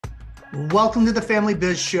Welcome to the Family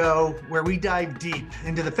Biz Show, where we dive deep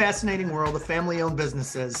into the fascinating world of family-owned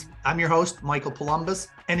businesses. I'm your host, Michael Columbus,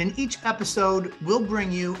 and in each episode, we'll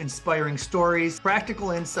bring you inspiring stories,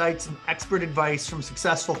 practical insights, and expert advice from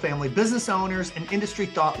successful family business owners and industry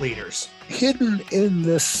thought leaders. Hidden in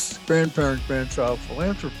this grandparent-grandchild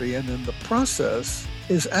philanthropy and in the process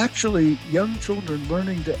is actually young children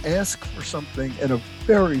learning to ask for something in a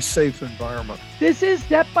very safe environment. This is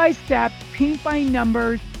step-by-step, paint by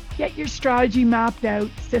numbers, get your strategy mapped out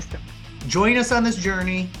system. Join us on this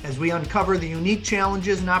journey as we uncover the unique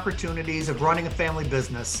challenges and opportunities of running a family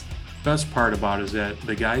business. Best part about it is that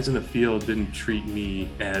the guys in the field didn't treat me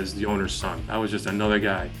as the owner's son. I was just another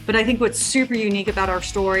guy. But I think what's super unique about our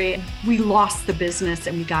story, we lost the business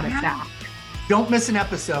and we got it back. Don't miss an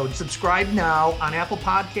episode. Subscribe now on Apple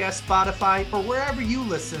Podcasts, Spotify, or wherever you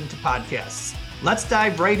listen to podcasts. Let's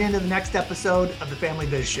dive right into the next episode of the Family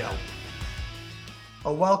Biz Show.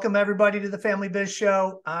 Welcome everybody to the Family Biz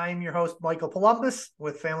Show. I'm your host, Michael Columbus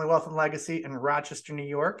with Family Wealth and Legacy in Rochester, New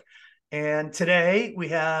York. And today we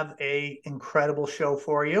have an incredible show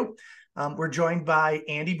for you. We're joined by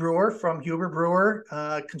Andy Brewer from Huber Brewer,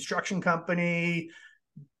 construction company,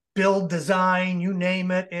 build, design, you name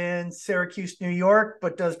it, in Syracuse, New York,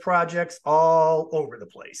 but does projects all over the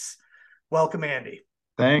place. Welcome, Andy.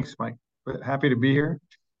 Thanks, Mike. Happy to be here.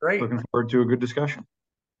 Great. Looking forward to a good discussion.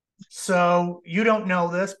 So you don't know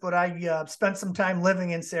this, but I spent some time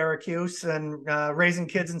living in Syracuse and raising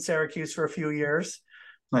kids in Syracuse for a few years.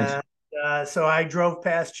 Nice. So I drove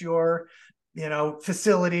past your,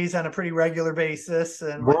 facilities on a pretty regular basis.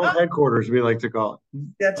 And World headquarters, we like to call it.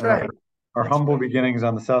 That's right. Our humble beginnings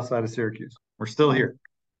on the south side of Syracuse. We're still here.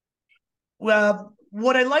 Well,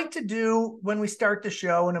 what I like to do when we start the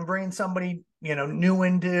show, and I'm bringing somebody, new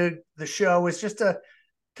into the show, is just to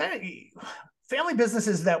kind of... Family business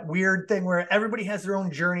is that weird thing where everybody has their own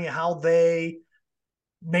journey of how they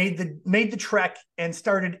made the trek and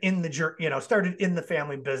started in the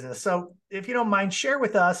family business. So if you don't mind, share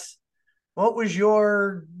with us, what was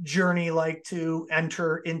your journey like to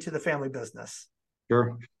enter into the family business?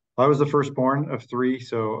 Sure. I was the firstborn of three.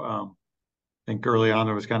 So I think early on,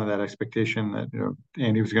 there was kind of that expectation that,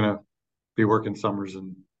 Andy was going to be working summers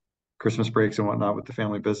and Christmas breaks and whatnot with the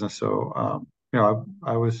family business. So,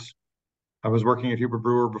 I was working at Huber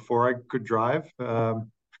Brewer before I could drive,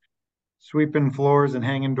 sweeping floors and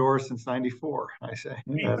hanging doors since '94, I say.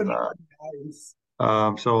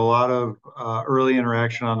 So a lot of early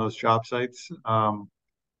interaction on those job sites.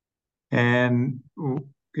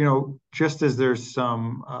 Just as there's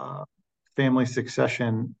some family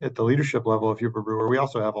succession at the leadership level of Huber Brewer, we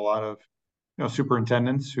also have a lot of,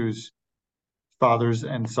 superintendents whose fathers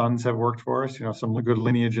and sons have worked for us, some good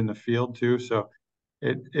lineage in the field too. So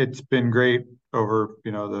it's been great over,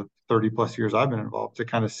 the 30 plus years I've been involved to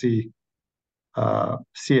kind of see how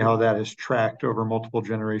that has tracked over multiple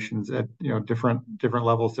generations at, different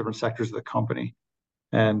levels, different sectors of the company.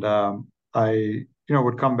 And I,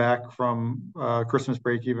 would come back from Christmas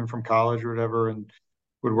break, even from college or whatever, and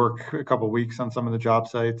would work a couple of weeks on some of the job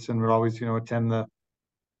sites and would always, attend the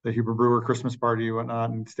Huber Brewer Christmas party and whatnot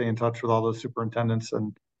and stay in touch with all those superintendents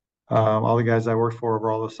and all the guys I worked for over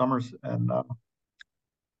all those summers. And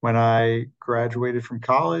when I graduated from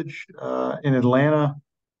college in Atlanta,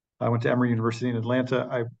 I went to Emory University in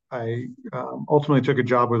Atlanta. I ultimately took a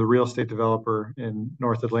job with a real estate developer in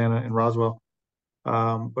North Atlanta in Roswell.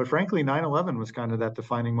 But frankly, 9/11 was kind of that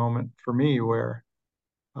defining moment for me where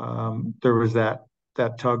there was that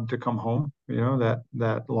tug to come home,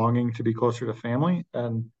 that longing to be closer to family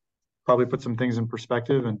and probably put some things in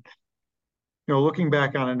perspective. And looking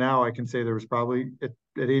back on it now, I can say there was probably at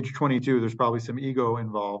age 22, there's probably some ego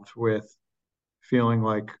involved with feeling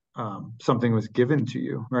like something was given to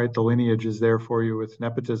you, right? The lineage is there for you with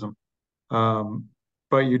nepotism.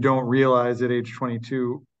 But you don't realize at age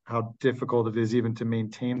 22 how difficult it is even to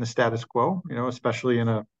maintain the status quo, especially in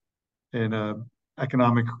a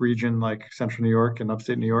economic region like Central New York and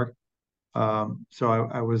upstate New York. So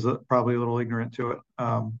I was probably a little ignorant to it.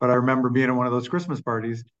 But I remember being at one of those Christmas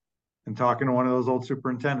parties and talking to one of those old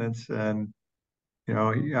superintendents, and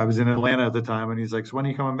I was in Atlanta at the time, and he's like, "So when are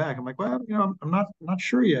you coming back?" I'm like, "Well, I'm not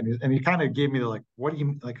sure yet." And he kind of gave me the like, "What do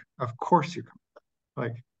you like? Of course you're coming back.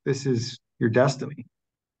 Like this is your destiny."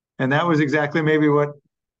 And that was exactly maybe what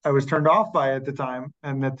I was turned off by at the time,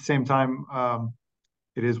 and at the same time,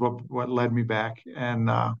 it is what led me back. And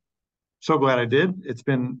so glad I did. It's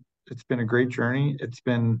been a great journey. It's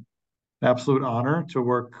been an absolute honor to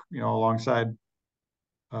work, alongside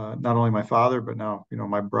not only my father, but now,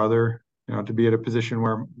 my brother, to be at a position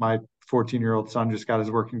where my 14-year-old son just got his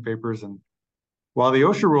working papers and while the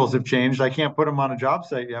OSHA rules have changed, I can't put them on a job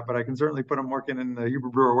site yet, but I can certainly put them working in the Huber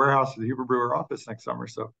Brewer warehouse or the Huber Brewer office next summer.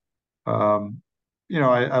 So,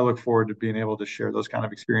 I look forward to being able to share those kind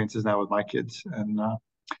of experiences now with my kids. And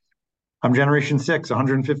I'm Generation 6,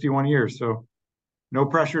 151 years. So no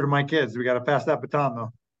pressure to my kids. We got to pass that baton,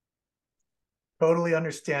 though. Totally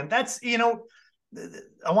understand. That's,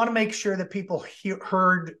 I want to make sure that people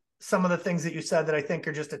heard some of the things that you said that I think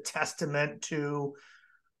are just a testament to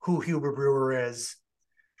who Huber Brewer is.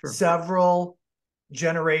 Sure. Several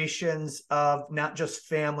generations of not just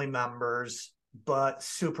family members, but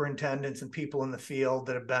superintendents and people in the field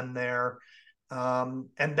that have been there. And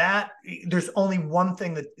that there's only one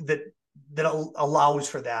thing that allows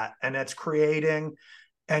for that, and that's creating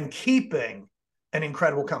and keeping an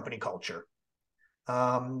incredible company culture.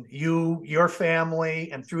 Your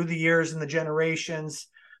family, and through the years and the generations,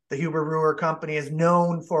 the Huber Brewer Company is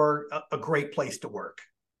known for a great place to work.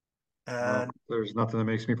 And there's nothing that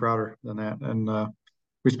makes me prouder than that. And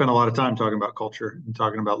we spend a lot of time talking about culture and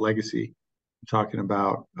talking about legacy, talking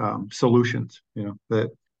about solutions. That at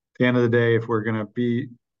the end of the day, if we're going to be,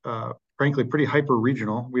 frankly, pretty hyper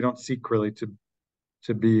regional, we don't seek really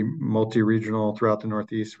to be multi-regional throughout the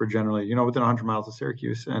Northeast. We're generally, within 100 miles of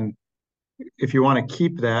Syracuse. And if you want to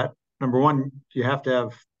keep that, number one, you have to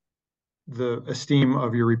have the esteem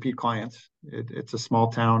of your repeat clients. It's a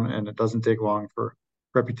small town, and it doesn't take long for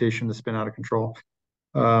reputation to spin out of control.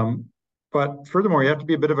 But furthermore, you have to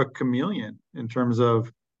be a bit of a chameleon in terms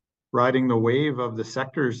of riding the wave of the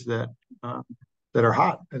sectors that are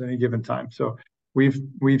hot at any given time. So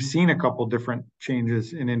we've seen a couple different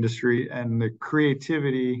changes in industry, and the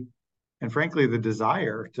creativity and frankly the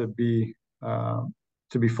desire to be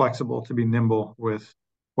flexible, to be nimble with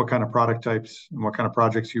what kind of product types and what kind of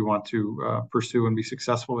projects you want to pursue and be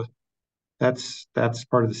successful with. That's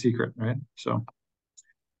part of the secret, right? So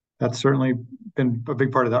that's certainly been a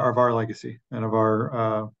big part of our legacy and of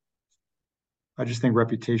our, I just think,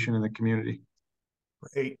 reputation in the community.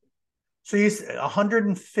 Great. So you said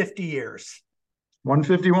 150 years.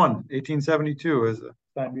 151, 1872 is the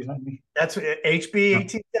sign behind me. That's HB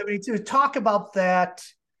 1872. Talk about that.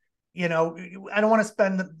 I don't want to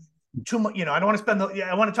spend too much, I don't want to spend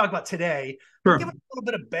I want to talk about today. Sure. Give us a little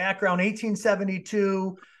bit of background,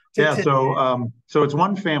 1872. So it's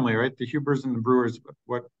one family, right? The Hubers and the Brewers.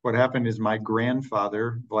 What happened is my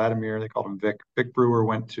grandfather, Vladimir, they called him Vic Brewer,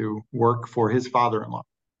 went to work for his father-in-law.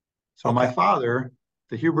 So okay. My father,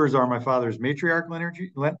 the Hubers are my father's matriarch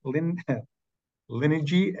lineage,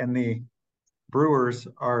 and the Brewers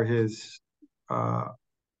are his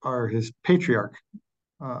patriarch.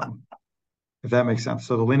 If that makes sense.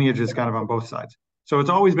 So the lineage is kind of on both sides. So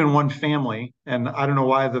it's always been one family, and I don't know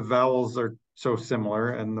why the vowels are so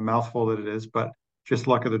similar and the mouthful that it is, but just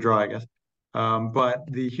luck of the draw, I guess. But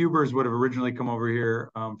the Hubers would have originally come over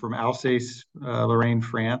here from Alsace, Lorraine,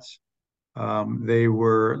 France. They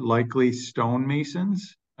were likely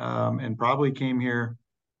stonemasons and probably came here.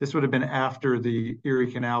 This would have been after the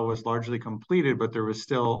Erie Canal was largely completed, but there was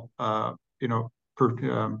still,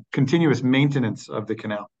 continuous maintenance of the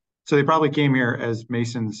canal. So they probably came here as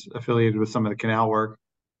masons affiliated with some of the canal work.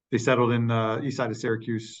 They settled in east side of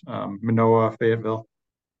Syracuse, Minoa, Fayetteville.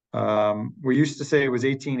 We used to say it was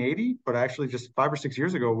 1880, but actually just 5 or 6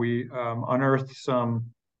 years ago, we unearthed some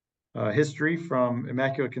history from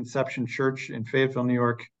Immaculate Conception Church in Fayetteville, New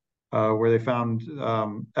York, where they found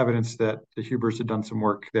evidence that the Hubers had done some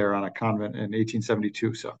work there on a convent in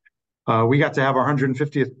 1872. So we got to have our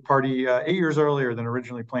 150th party 8 years earlier than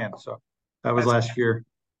originally planned. So that was last year.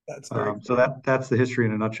 That's very so that's the history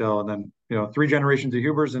in a nutshell. And then 3 generations of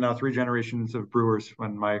Hubers and now 3 generations of Brewers.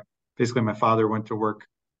 When my father went to work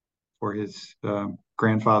for his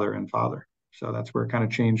grandfather and father. So that's where it kind of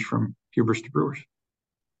changed from Hubers to Brewers.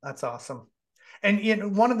 That's awesome.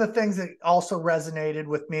 And one of the things that also resonated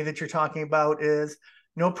with me that you're talking about is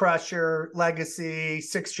no pressure, legacy,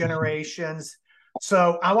 6 generations.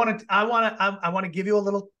 So I want to give you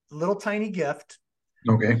a little tiny gift.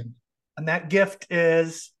 Okay. And that gift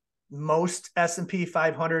is most S&P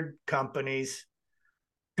 500 companies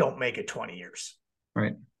don't make it 20 years.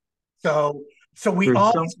 Right. So we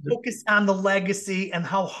always focus on the legacy and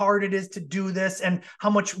how hard it is to do this and how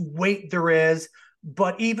much weight there is.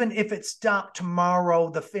 But even if it stopped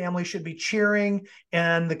tomorrow, the family should be cheering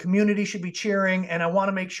and the community should be cheering. And I want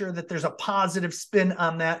to make sure that there's a positive spin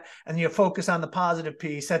on that. And you focus on the positive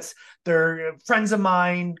piece. That's their friends of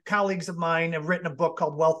mine, colleagues of mine have written a book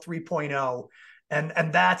called Wealth 3.0.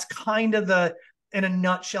 And that's kind of in a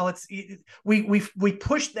nutshell, it's we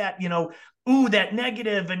push that, that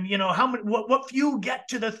negative and, what few get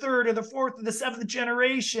to the 3rd or the 4th or the 7th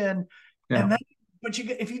generation. Yeah. And then but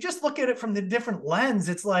if you just look at it from the different lens,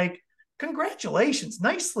 it's like, congratulations,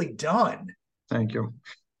 nicely done. Thank you.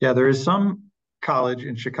 Yeah, there is some college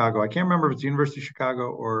in Chicago. I can't remember if it's University of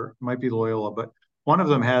Chicago or it might be Loyola, but one of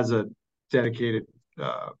them has a dedicated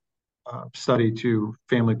study to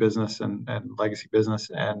family business and legacy business.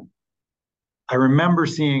 And I remember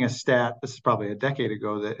seeing a stat, this is probably a decade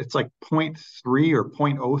ago, that it's like 0.3 or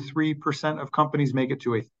 0.03% of companies make it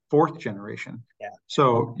to a fourth generation. Yeah.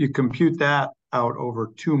 So you compute that out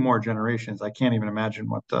over 2 more generations. I can't even imagine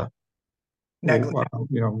what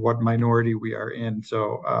what minority we are in.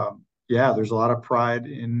 So yeah, there's a lot of pride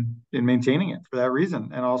in maintaining it for that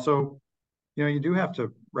reason. And also, you do have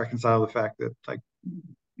to reconcile the fact that like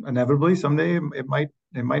inevitably someday it might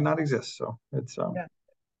not exist. So it's yeah.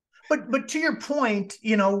 But to your point,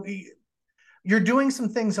 you're doing some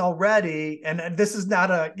things already, and this is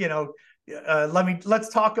not a, let's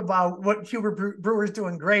talk about what Huber Brewer's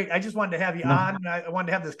doing great. I just wanted to have you on. I wanted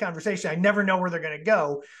to have this conversation. I never know where they're going to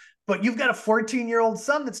go, but you've got a 14-year-old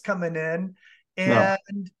son that's coming in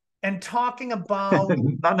and talking about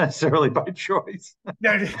not necessarily by choice.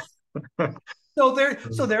 So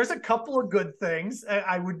there's a couple of good things.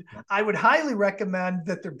 I would highly recommend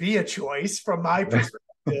that there be a choice from my perspective.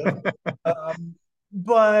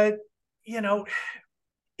 But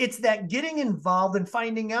it's that getting involved and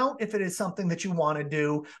finding out if it is something that you want to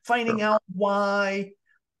do, finding out why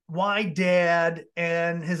dad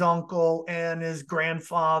and his uncle and his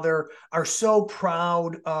grandfather are so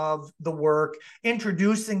proud of the work,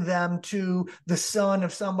 introducing them to the son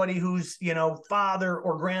of somebody whose, father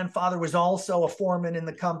or grandfather was also a foreman in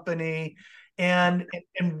the company, and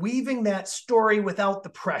weaving that story without the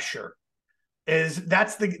pressure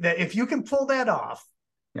if you can pull that off,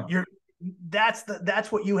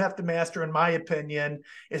 that's what you have to master, in my opinion,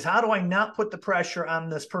 is how do I not put the pressure on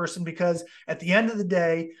this person? Because at the end of the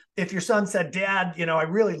day, if your son said, Dad, I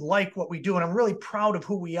really like what we do and I'm really proud of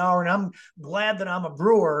who we are and I'm glad that I'm a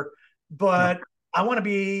brewer, but I want to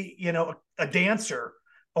be, a dancer,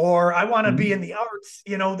 or I want to be in the arts.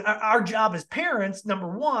 Our job as parents, number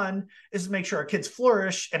one, is to make sure our kids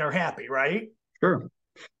flourish and are happy, right? Sure.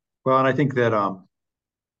 Well, and I think that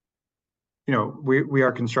we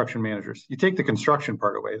are construction managers. You take the construction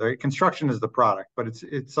part away, right? Construction is the product, but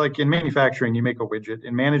it's like in manufacturing, you make a widget.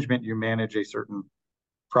 In management, you manage a certain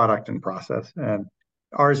product and process. And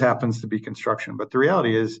ours happens to be construction. But the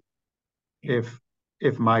reality is, if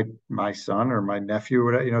my son or my nephew,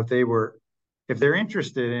 if they're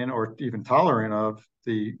interested in or even tolerant of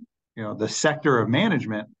the sector of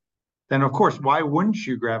management, then of course, why wouldn't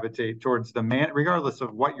you gravitate towards regardless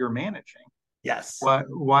of what you're managing? Yes.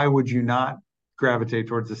 Why would you not gravitate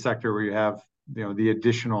towards the sector where you have, the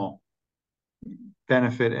additional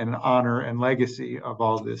benefit and honor and legacy of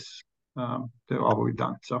all this, all we've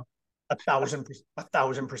done? So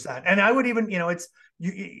 1,000%. And I would even, it's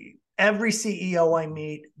every CEO I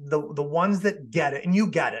meet, the ones that get it, and you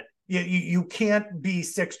get it. You can't be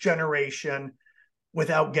 6th generation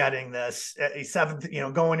without getting this seventh,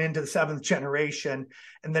 going into the 7th generation,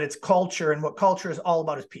 and that it's culture, and what culture is all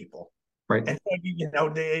about is people. Right. And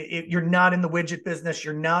you're not in the widget business,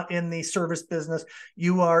 you're not in the service business,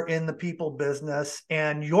 you are in the people business,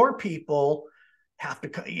 and your people have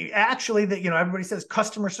to actually everybody says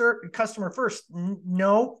customer first.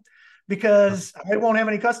 No, because I won't have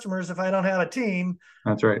any customers if I don't have a team.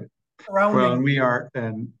 That's right. Well, and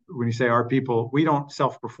when you say our people, we don't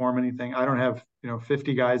self-perform anything. I don't have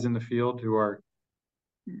 50 guys in the field who are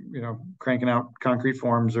cranking out concrete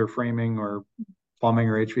forms or framing or plumbing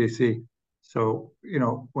or HVAC. So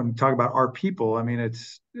when you talk about our people, I mean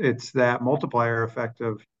it's that multiplier effect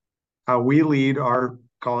of how we lead our,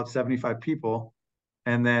 call it 75 people,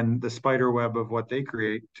 and then the spider web of what they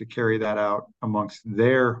create to carry that out amongst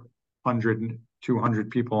their 100, 200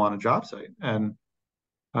 people on a job site. And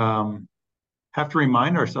have to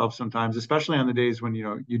remind ourselves sometimes, especially on the days when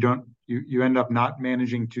you end up not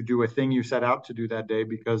managing to do a thing you set out to do that day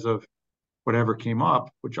because of whatever came up,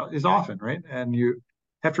 which is often, right? And you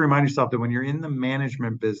have to remind yourself that when you're in the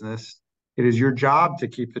management business, it is your job to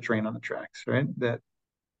keep the train on the tracks, right? That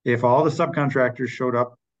if all the subcontractors showed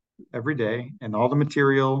up every day and all the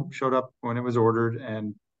material showed up when it was ordered,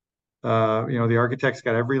 and the architects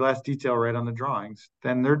got every last detail right on the drawings,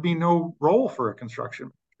 then there'd be no role for a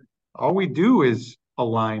construction. All we do is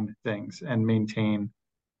align things and maintain,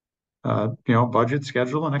 budget,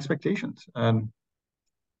 schedule, and expectations. And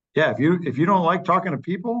yeah, if you don't like talking to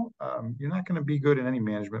people, you're not going to be good in any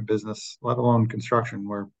management business, let alone construction,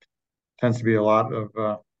 where tends to be a lot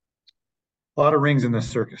of rings in this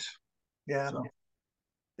circus. Yeah.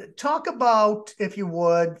 talk about, if you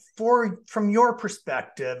would, from your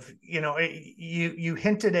perspective, you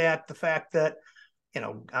hinted at the fact that,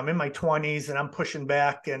 I'm in my 20s and I'm pushing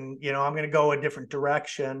back and, I'm going to go a different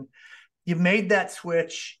direction. You made that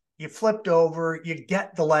switch, you flipped over, you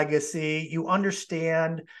get the legacy, you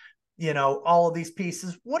understand, all of these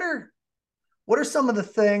pieces. What are some of the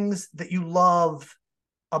things that you love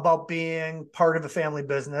about being part of a family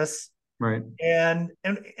business? Right. And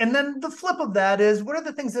then the flip of that is, what are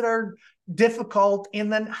the things that are difficult?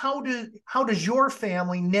 And then how does your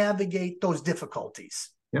family navigate those difficulties?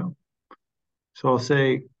 Yeah. So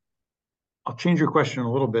I'll change your question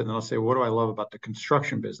a little bit, and then I'll say, what do I love about the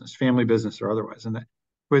construction business, family business or otherwise? And that,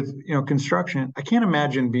 with construction, I can't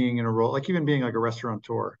imagine being in a role like even being like a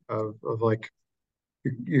restaurateur of like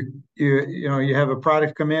you have a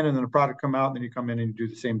product come in and then a product come out, and then you come in and you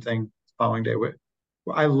do the same thing the following day.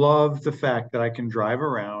 I love the fact that I can drive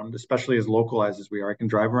around, especially as localized as we are. I can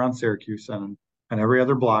drive around Syracuse and every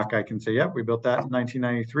other block I can say, yep, we built that in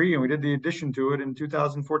 1993 and we did the addition to it in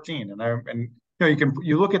 2014. And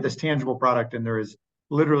you look at this tangible product and there is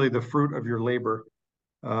literally the fruit of your labor.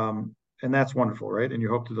 And that's wonderful, right? And you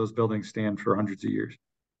hope that those buildings stand for hundreds of years.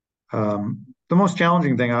 The most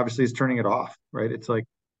challenging thing obviously is turning it off, right? It's like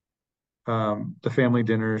the family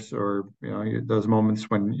dinners or, those moments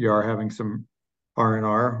when you are having some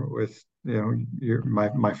R&R with,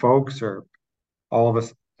 my folks or all of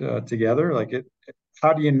us together. Like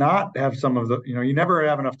how do you not have some of the, you never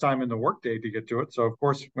have enough time in the workday to get to it. So of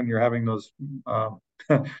course, when you're having those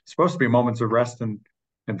supposed to be moments of rest and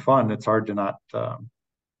fun, it's hard to not,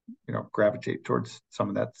 gravitate towards some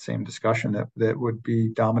of that same discussion that would be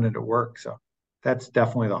dominant at work. So that's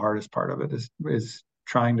definitely the hardest part of it is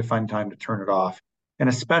trying to find time to turn it off. And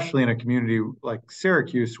especially in a community like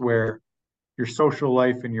Syracuse, where your social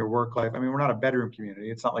life and your work life, I mean, we're not a bedroom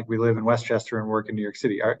community. It's not like we live in Westchester and work in New York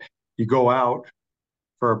City. You go out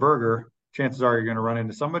for a burger, chances are you're going to run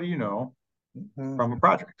into somebody from a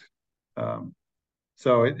project.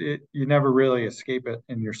 So you never really escape it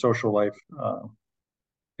in your social life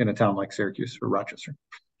in a town like Syracuse or Rochester.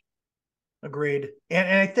 Agreed.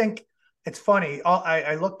 And I think it's funny.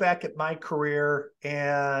 I look back at my career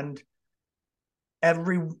and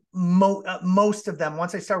most of them,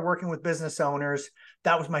 once I started working with business owners,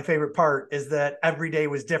 that was my favorite part, is that every day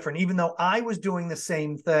was different. Even though I was doing the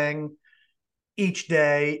same thing each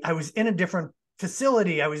day, I was in a different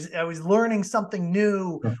facility. I was learning something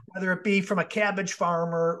new, whether it be from a cabbage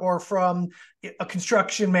farmer or from a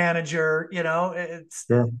construction manager. It's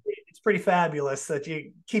pretty fabulous that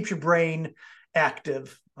you keeps your brain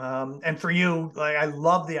active. And for you, like, I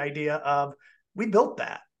love the idea of, we built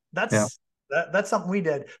that. That's something we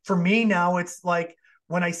did. For me now, it's like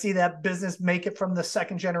when I see that business make it from the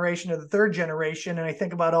second generation to the third generation, and I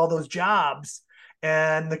think about all those jobs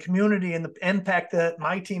and the community and the impact that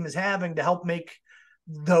my team is having to help make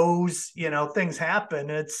those, things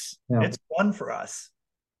happen. It's fun for us.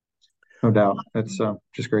 No doubt. It's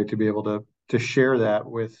just great to be able to share that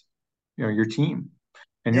with, your team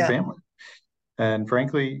and your family. And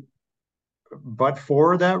frankly, but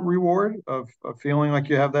for that reward of feeling like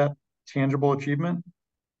you have that tangible achievement,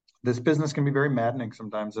 this business can be very maddening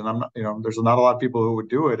sometimes. And I'm not, there's not a lot of people who would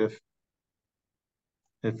do it if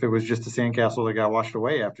it was just a sandcastle that got washed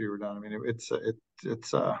away after you were done. I mean,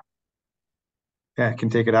 it can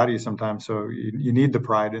take it out of you sometimes. So you need the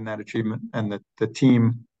pride in that achievement, and the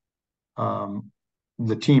team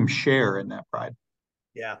share in that pride.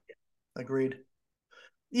 Yeah, agreed.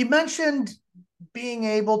 You mentioned being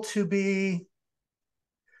able to be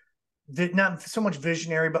not so much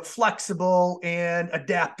visionary, but flexible and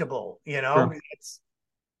adaptable. Sure.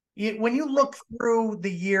 When you look through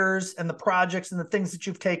the years and the projects and the things that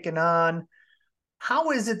you've taken on,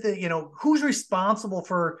 how is it that, who's responsible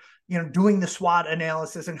for, doing the SWOT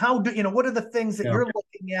analysis, and what are the things that you're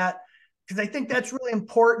looking at? Because I think that's really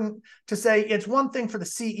important to say. It's one thing for the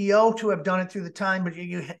CEO to have done it through the time, but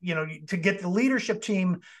to get the leadership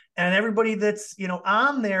team and everybody that's,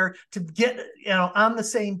 on there to get, on the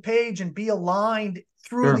same page and be aligned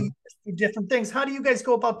through the different things. How do you guys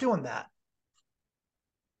go about doing that?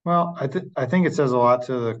 Well, I think it says a lot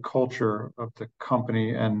to the culture of the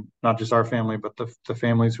company, and not just our family, but the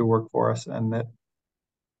families who work for us. And that,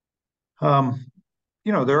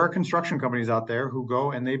 there are construction companies out there who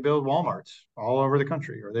go and they build Walmarts all over the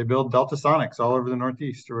country, or they build Delta Sonics all over the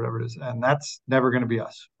Northeast, or whatever it is. And that's never going to be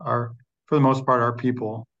us. For the most part, our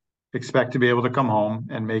people expect to be able to come home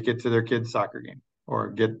and make it to their kids' soccer game,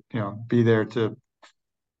 or be there to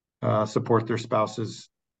support their spouses,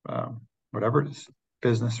 whatever it is,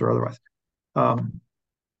 business or otherwise.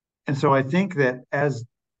 And so I think that as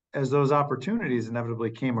as those opportunities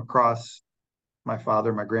inevitably came across my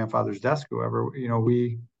father, my grandfather's desk, whoever,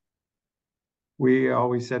 we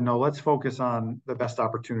always said, no, let's focus on the best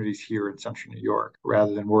opportunities here in Central New York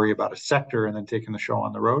rather than worry about a sector and then taking the show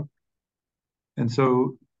on the road. And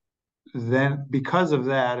so then because of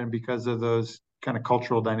that, and because of those kind of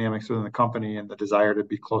cultural dynamics within the company and the desire to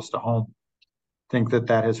be close to home, I think that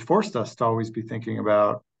has forced us to always be thinking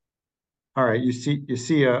about, all right, you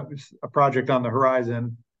see a project on the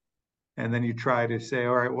horizon, and then you try to say,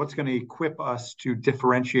 all right, what's going to equip us to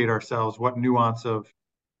differentiate ourselves? What nuance of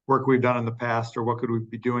work we've done in the past, or what could we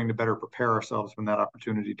be doing to better prepare ourselves when that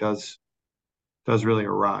opportunity does really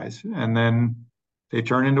arise? And then they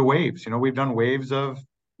turn into waves. We've done waves of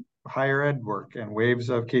higher ed work and waves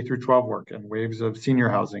of K through 12 work and waves of senior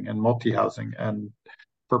housing and multi-housing and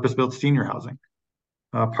purpose-built senior housing,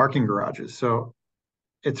 parking garages. So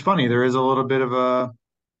it's funny, there is a little bit of a,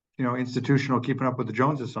 institutional keeping up with the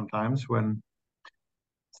Joneses sometimes, when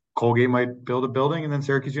Colgate might build a building and then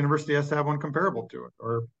Syracuse University has to have one comparable to it.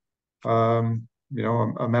 Or,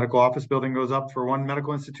 a medical office building goes up for one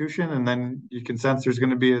medical institution, and then you can sense there's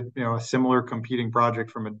going to be a similar competing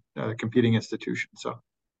project from a competing institution. So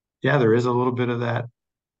yeah, there is a little bit of that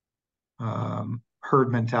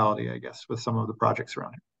herd mentality, I guess, with some of the projects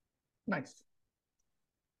around here. Nice.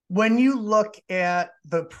 When you look at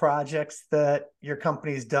the projects that your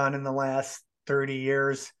company's done in the last 30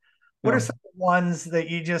 years, what are some of the ones that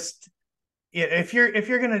you just, if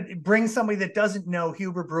you're going to bring somebody that doesn't know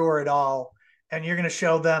Huber Brewer at all, and you're going to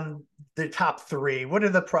show them the top three, what are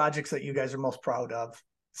the projects that you guys are most proud of?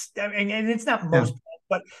 And it's not most,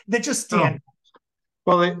 but that just stand.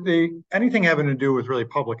 Well, they anything having to do with really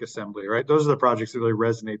public assembly, right? Those are the projects that really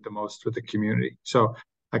resonate the most with the community. So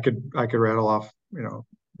I could rattle off,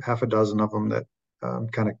 half a dozen of them that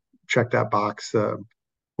kind of check that box.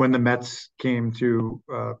 When the Mets came to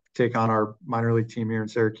take on our minor league team here in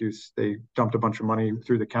Syracuse, they dumped a bunch of money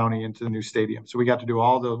through the county into the new stadium. So we got to do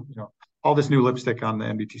all this new lipstick on the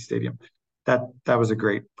NBT Stadium. That was a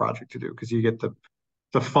great project to do, because you get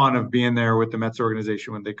the fun of being there with the Mets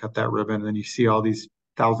organization when they cut that ribbon, and then you see all these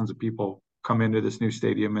thousands of people come into this new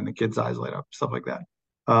stadium and the kids' eyes light up, stuff like that.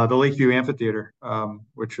 The Lakeview Amphitheater,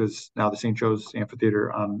 which is now the St. Joe's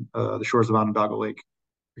Amphitheater on the shores of Onondaga Lake.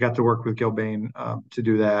 We got to work with Gil Bain to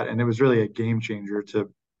do that, and it was really a game changer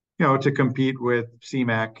to compete with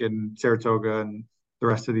CMAC and Saratoga and the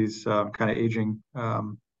rest of these kind of aging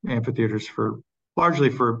amphitheaters largely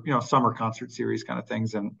for summer concert series kind of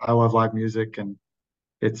things. And I love live music, and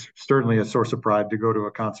it's certainly a source of pride to go to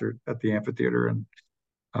a concert at the amphitheater and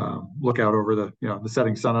look out over the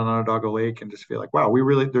setting sun on Onondaga Lake and just feel like, wow,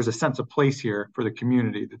 there's a sense of place here for the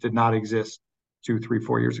community that did not exist 2, 3,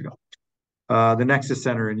 4 years ago. The Nexus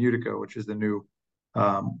Center in Utica, which is the new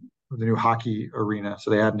hockey arena.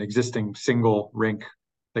 So they had an existing single rink.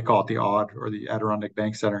 They call it the Aud, or the Adirondack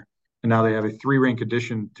Bank Center. And now they have a 3-rink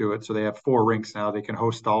addition to it. So they have 4 rinks now. They can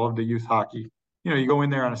host all of the youth hockey. You go in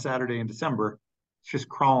there on a Saturday in December, it's just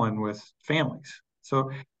crawling with families.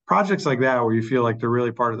 So projects like that, where you feel like they're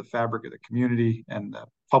really part of the fabric of the community and the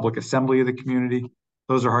public assembly of the community,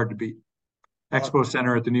 those are hard to beat. Expo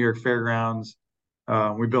Center at the New York Fairgrounds.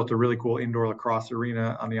 We built a really cool indoor lacrosse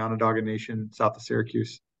arena on the Onondaga Nation, south of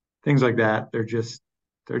Syracuse. Things like that. They're just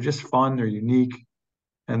fun. They're unique,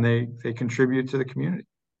 and they contribute to the community.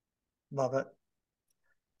 Love it.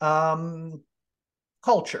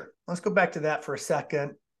 Culture. Let's go back to that for a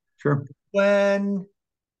second. Sure. When,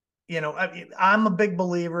 I'm a big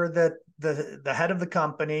believer that the head of the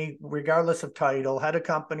company, regardless of title, head of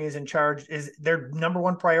company is in charge, is their number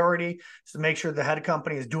one priority is to make sure the head of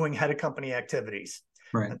company is doing head of company activities.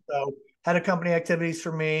 Right. And so head of company activities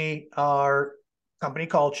for me are company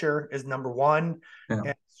culture is number one,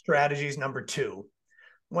 and strategy is number 2.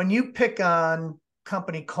 When you pick on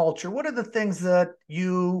company culture, what are the things that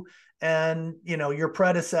you and, your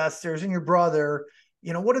predecessors and your brother,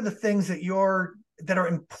 what are the things that are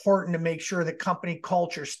important to make sure that company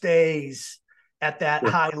culture stays at that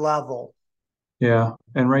high level? Yeah.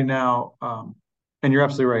 And right now, and you're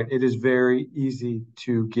absolutely right, it is very easy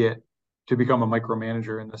to become a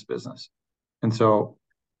micromanager in this business. And so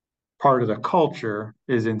part of the culture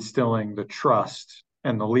is instilling the trust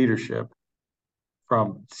and the leadership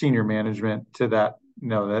from senior management to that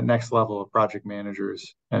next level of project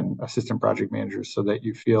managers and assistant project managers, so that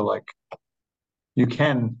you feel like you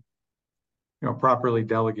can properly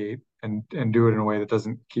delegate and do it in a way that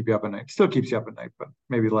doesn't keep you up at night. Still keeps you up at night, but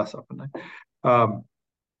maybe less up at night.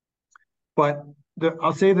 But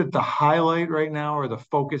I'll say that the highlight right now, or the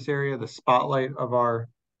focus area, the spotlight of our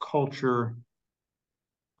culture,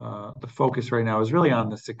 the focus right now is really on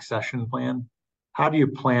the succession plan how do you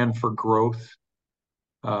plan for growth?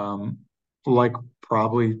 Like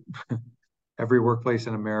probably every workplace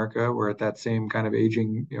in America, we're at that same kind of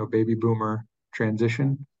aging, baby boomer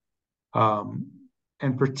transition.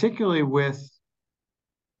 And particularly with,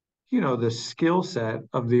 the skill set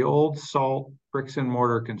of the old salt bricks and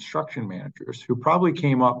mortar construction managers who probably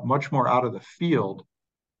came up much more out of the field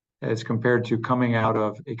as compared to coming out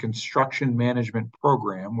of a construction management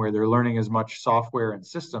program where they're learning as much software and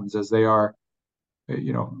systems as they are,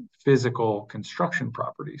 physical construction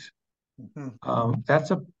properties. Mm-hmm.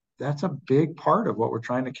 That's a big part of what we're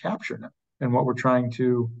trying to capture now, and what we're trying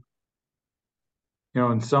to,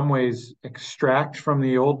 in some ways extract from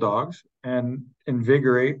the old dogs and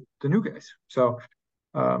invigorate the new guys. So,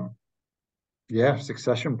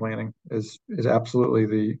 succession planning is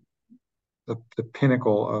absolutely the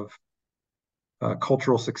pinnacle of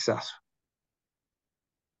cultural success.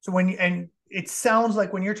 So and it sounds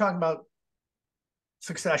like when you're talking about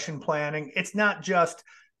succession planning, it's not just,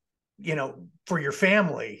 for your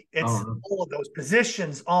family, it's all of those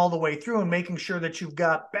positions all the way through, and making sure that you've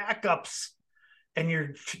got backups and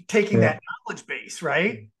you're taking that knowledge base,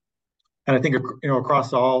 right? And I think,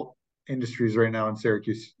 across all industries right now in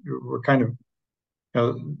Syracuse, we're kind of,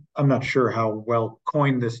 I'm not sure how well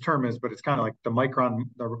coined this term is, but it's kind of like the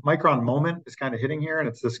micron moment is kind of hitting here. And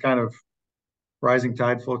it's this kind of rising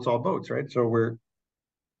tide floats all boats, right? So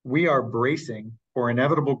we are bracing for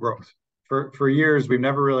inevitable growth. For years, we've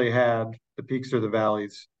never really had the peaks or the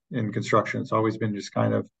valleys in construction. It's always been just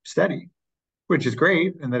kind of steady, which is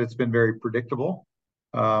great, and that it's been very predictable.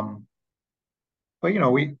 But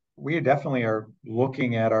we definitely are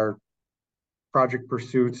looking at our project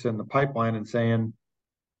pursuits and the pipeline and saying,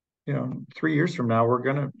 3 years from now, we're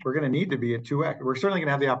gonna need to be at 2x. We're certainly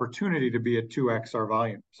gonna have the opportunity to be at 2x our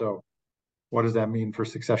volume. So what does that mean for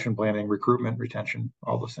succession planning, recruitment, retention,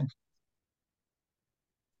 all those things?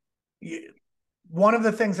 One of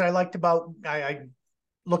the things that I liked about I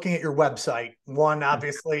looking at your website,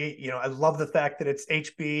 obviously, I love the fact that it's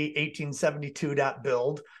HB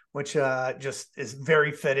 1872.build, which just is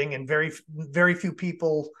very fitting, and very, very few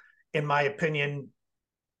people, in my opinion,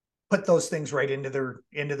 put those things right into their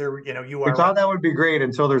URL. We thought that would be great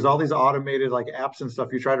until there's all these automated like apps and stuff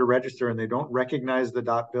you try to register and they don't recognize the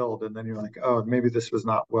 .build, and then you're like, oh, maybe this was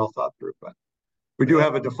not well thought through. But we do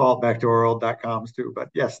have a default back to our old .coms too. But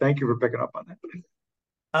yes, thank you for picking up on that.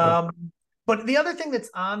 But the other thing that's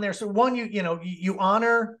on there, so one, you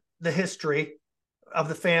honor the history of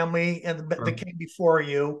the family and that came before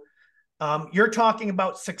you. You're talking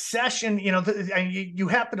about succession. You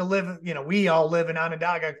happen to live. We all live in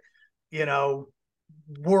Onondaga,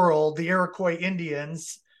 world, the Iroquois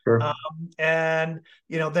Indians, and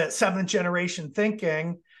that seventh generation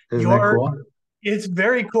thinking. Isn't that cool? It's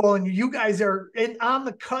very cool, and you guys are on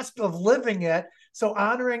the cusp of living it. So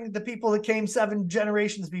honoring the people that came 7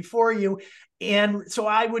 generations before you, and so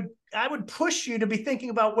I would push you to be thinking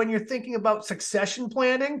about, when you're thinking about succession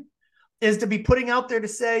planning, is to be putting out there to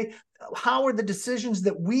say, how are the decisions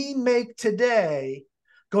that we make today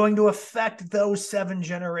going to affect those 7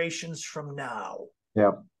 generations from now?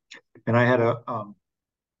 Yeah, and I had a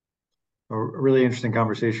really interesting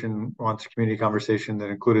conversation once, community conversation that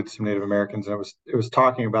included some Native Americans, and it was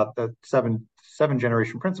talking about that seven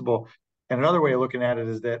generation principle. And another way of looking at it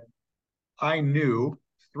is that I knew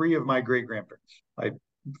 3 of my great grandparents. I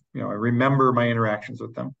remember my interactions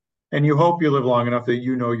with them, and you hope you live long enough that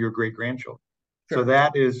your great grandchildren. Sure. So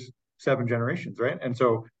that is 7 generations, right? And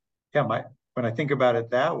so, when I think about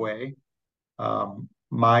it that way,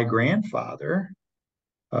 my grandfather,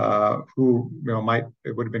 who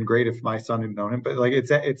it would have been great if my son had known him, but like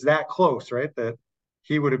it's that close, right? That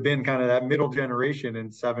he would have been kind of that middle generation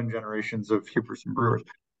in 7 generations of Huberson brewers,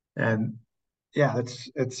 and it's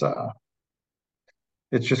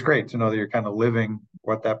just great to know that you're kind of living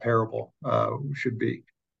what that parable should be.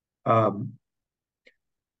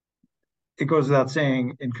 It goes without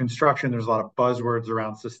saying, in construction, there's a lot of buzzwords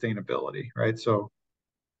around sustainability, right? So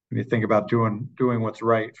when you think about doing what's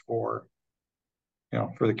right for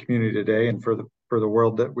the community today and for the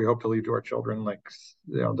world that we hope to leave to our children, like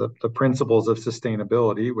the principles of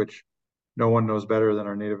sustainability, which no one knows better than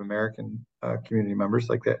our Native American community members,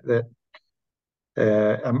 like that.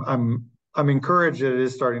 I'm encouraged that it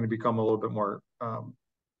is starting to become a little bit more,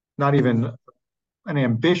 not even an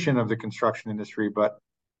ambition of the construction industry, but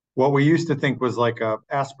what we used to think was like a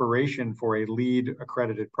aspiration for a LEED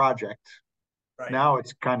accredited project. Right. Now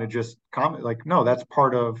it's kind of just like, no, that's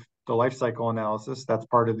part of the life cycle analysis. That's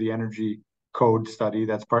part of the energy code study.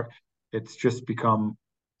 It's just become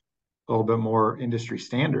a little bit more industry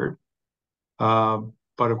standard. But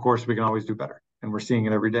of course we can always do better. And we're seeing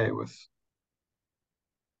it every day with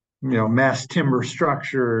mass timber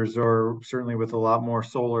structures, or certainly with a lot more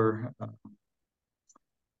solar,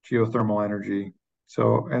 geothermal energy.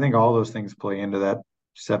 So I think all those things play into that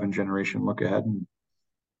 7th-generation look ahead. And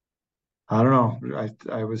I don't know.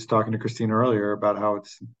 I was talking to Christina earlier about how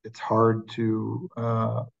it's hard to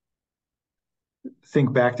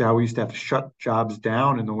think back to how we used to have to shut jobs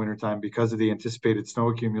down in the wintertime because of the anticipated snow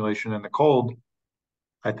accumulation and the cold.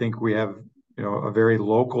 I think we have, a very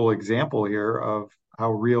local example here of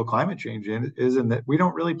how real climate change is, and that we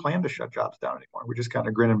don't really plan to shut jobs down anymore. We just kind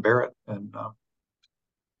of grin and bear it. And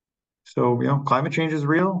so, climate change is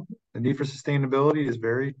real. The need for sustainability is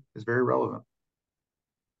very relevant.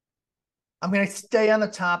 I'm going to stay on the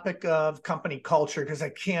topic of company culture because I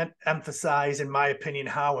can't emphasize, in my opinion,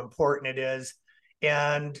 how important it is.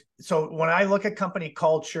 And so when I look at company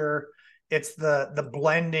culture, it's the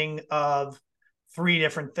blending of three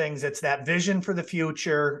different things. It's that vision for the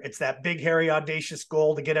future. It's that big, hairy, audacious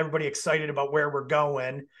goal to get everybody excited about where we're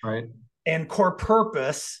going. Right. And core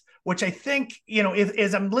purpose, which I think,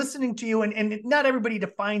 as I'm listening to you, and not everybody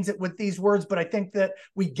defines it with these words, but I think that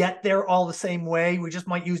we get there all the same way. We just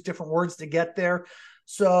might use different words to get there.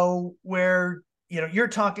 So where, you're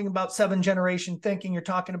talking about 7th-generation thinking, you're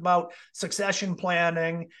talking about succession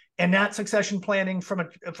planning, and not succession planning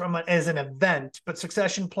as an event, but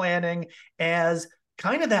succession planning as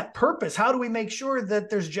kind of that purpose. How do we make sure that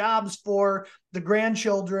there's jobs for the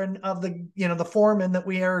grandchildren of the foreman that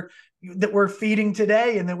we're feeding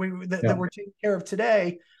today and that we're taking care of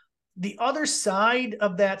today? The other side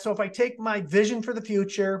of that. So if I take my vision for the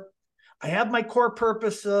future, I have my core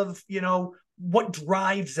purpose of, what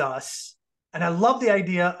drives us. And I love the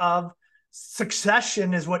idea of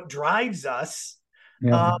succession is what drives us.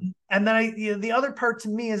 Yeah. And then the other part to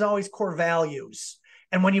me is always core values.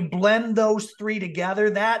 And when you blend those three together,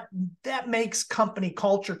 that makes company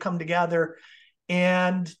culture come together.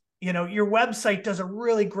 And, your website does a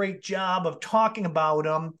really great job of talking about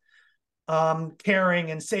them,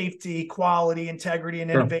 caring and safety, quality, integrity,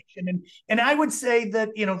 and innovation. And I would say that,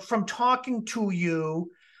 from talking to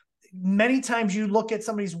you, many times you look at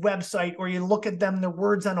somebody's website or you look at them, their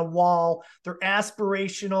words on a wall, they're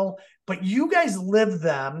aspirational, but you guys live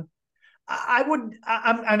them.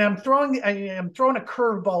 I'm throwing a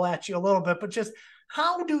curveball at you a little bit, but just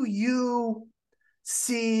how do you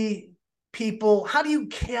see people? How do you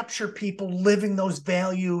capture people living those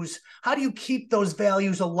values? How do you keep those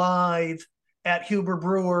values alive at Huber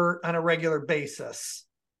Brewer on a regular basis?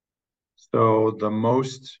 So the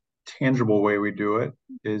most tangible way we do it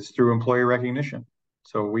is through employee recognition.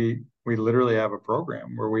 So we literally have a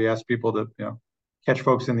program where we ask people to, catch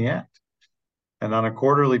folks in the act. And on a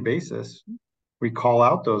quarterly basis, we call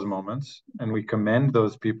out those moments and we commend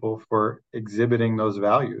those people for exhibiting those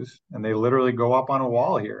values. And they literally go up on a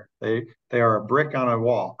wall here. They are a brick on a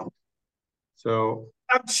wall. So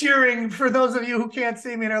I'm cheering for those of you who can't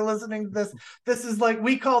see me and are listening to this. This is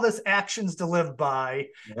we call this actions to live by.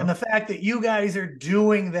 Yep. And the fact that you guys are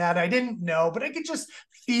doing that, I didn't know, but I could just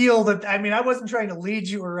feel that. I mean, I wasn't trying to lead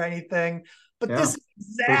you or anything, but this is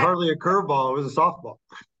exactly. It was hardly a curveball. It was a softball.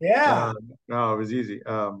 Yeah. No, it was easy.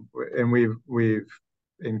 And we've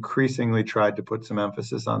increasingly tried to put some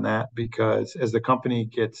emphasis on that, because as the company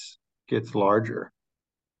gets larger,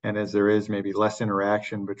 and as there is maybe less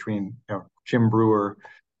interaction between Jim Brewer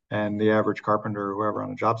and the average carpenter or whoever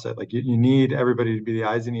on a job site, you need everybody to be the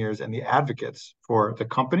eyes and ears and the advocates for the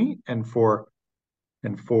company and for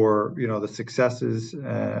the successes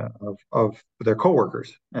of their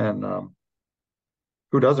coworkers. And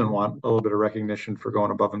who doesn't want a little bit of recognition for going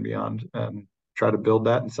above and beyond, and try to build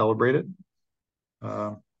that and celebrate it?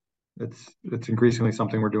 It's increasingly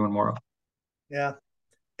something we're doing more of. Yeah,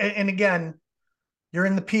 and again, you're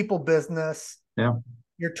in the people business. Yeah.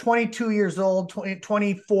 You're 22 years old,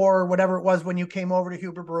 24, whatever it was when you came over to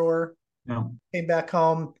Huber Brewer. Yeah. Came back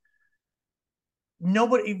home.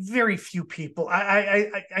 Very few people.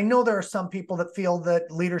 I know there are some people that feel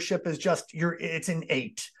that leadership is it's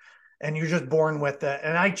innate and you're just born with it.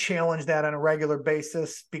 And I challenge that on a regular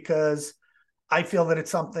basis, because I feel that it's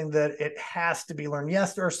something that it has to be learned.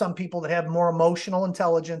 Yes, there are some people that have more emotional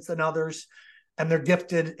intelligence than others, and they're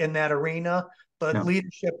gifted in that arena. But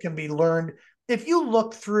leadership can be learned. If you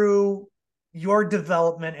look through your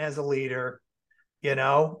development as a leader, you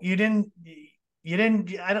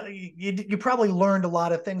probably learned a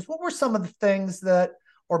lot of things. What were some of the things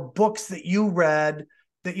or books that you read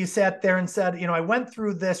that you sat there and said, I went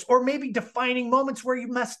through this, or maybe defining moments where you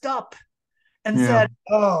messed up and said,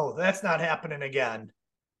 oh, that's not happening again?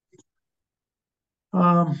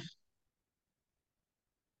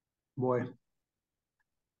 Boy.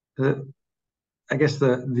 I guess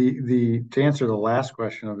the to answer the last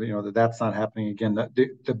question of, that's not happening again,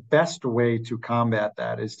 the best way to combat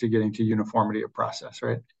that is to get into uniformity of process,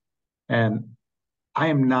 right? And I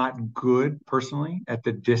am not good personally at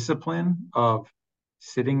the discipline of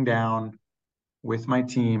sitting down with my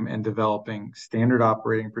team and developing standard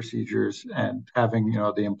operating procedures and having,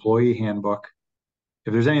 the employee handbook.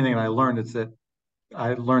 If there's anything that I learned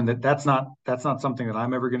that that's not something that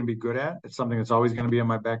I'm ever going to be good at. It's something that's always going to be on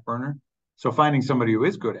my back burner. So finding somebody who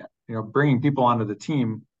is good at, bringing people onto the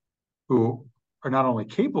team who are not only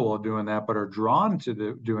capable of doing that, but are drawn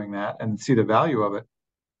to doing that and see the value of it.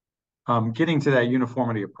 Getting to that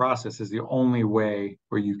uniformity of process is the only way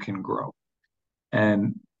where you can grow.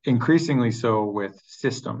 And increasingly so with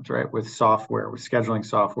systems, right? With software, with scheduling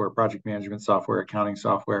software, project management software, accounting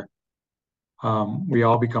software. We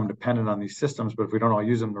all become dependent on these systems, but if we don't all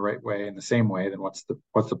use them the right way in the same way, then what's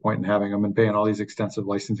the point in having them and paying all these extensive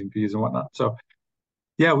licensing fees and whatnot? So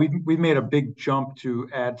yeah, we've made a big jump to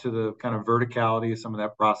add to the kind of verticality of some of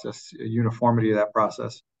that process, uniformity of that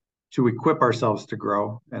process, to equip ourselves to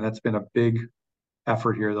grow. And that's been a big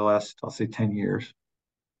effort here the last, I'll say, 10 years.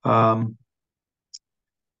 I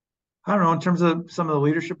don't know, in terms of some of the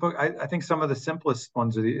leadership book, I think some of the simplest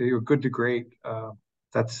ones are Good to Great.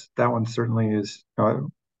 That one certainly is.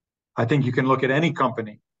 I think you can look at any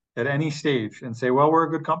company at any stage and say, well, we're a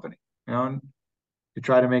good company, and you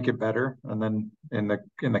try to make it better. And then in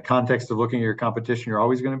the context of looking at your competition, you're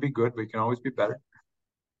always going to be good, but you can always be better.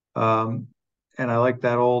 And I like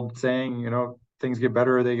that old saying, things get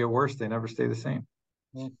better or they get worse. They never stay the same.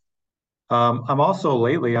 I'm also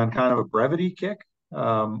lately on kind of a brevity kick.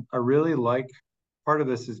 I really like, part of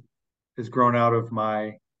this is grown out of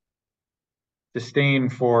my disdain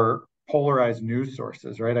for polarized news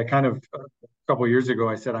sources, right? I kind of, a couple of years ago,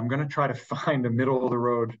 I said, I'm going to try to find a middle of the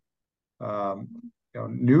road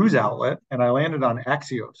news outlet, and I landed on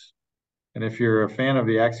Axios. And if you're a fan of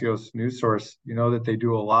the Axios news source, you know that they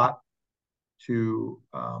do a lot to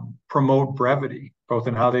promote brevity, both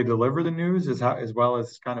in how they deliver the news as well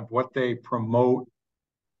as kind of what they promote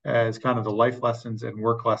as kind of the life lessons and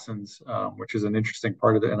work lessons, which is an interesting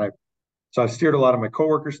part of it. And So I've steered a lot of my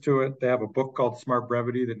coworkers to it. They have a book called Smart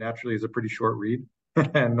Brevity that naturally is a pretty short read.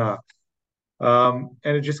 and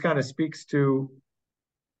it just kind of speaks to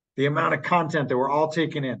the amount of content that we're all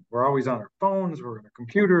taking in. We're always on our phones, we're on our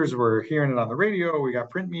computers, we're hearing it on the radio, we got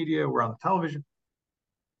print media, we're on the television.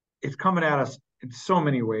 It's coming at us in so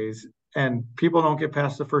many ways, and people don't get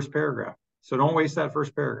past the first paragraph. So don't waste that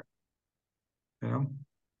first paragraph.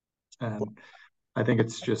 And I think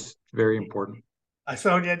it's just very important.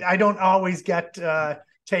 So I don't always get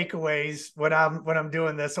takeaways when I'm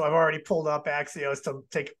doing this. So I've already pulled up Axios to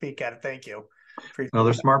take a peek at it. Thank you. No,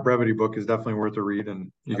 their Smart Brevity book is definitely worth a read,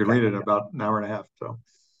 and you can read it in about an hour and a half. So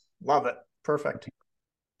love it. Perfect.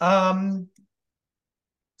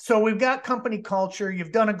 So we've got company culture.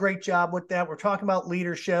 You've done a great job with that. We're talking about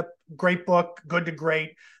leadership. Great book, Good to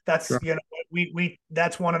Great. That's sure. We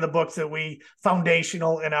that's one of the books that we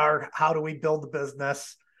foundational in our how do we build the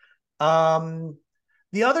business.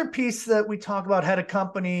 The other piece that we talk about head of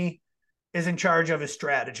company is in charge of his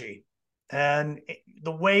strategy. And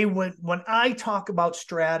the way when I talk about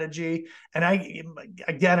strategy, and I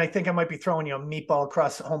think I might be throwing you a meatball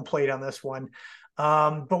across the home plate on this one.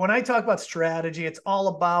 But when I talk about strategy, it's all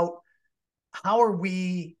about how are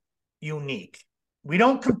we unique? We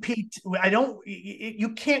don't compete.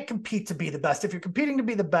 You can't compete to be the best. If you're competing to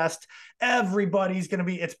be the best, everybody's going to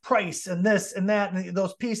be, it's price and this and that and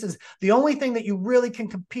those pieces. The only thing that you really can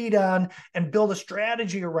compete on and build a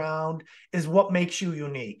strategy around is what makes you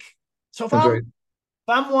unique. So if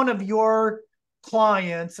I'm one of your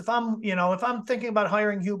clients, if I'm thinking about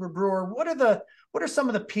hiring Huber Brewer, what are some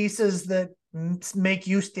of the pieces that make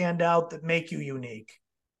you stand out, that make you unique?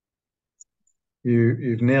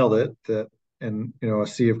 You've nailed it. That in a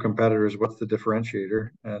sea of competitors, what's the differentiator?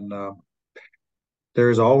 And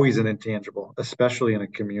there's always an intangible, especially in a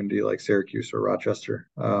community like Syracuse or Rochester.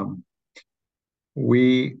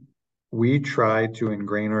 We try to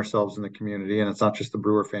ingrain ourselves in the community, and it's not just the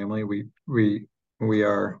Brewer family. We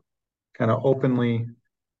are kind of openly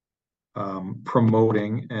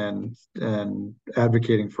promoting and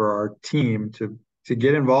advocating for our team to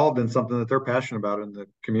get involved in something that they're passionate about in the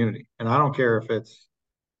community. And I don't care if it's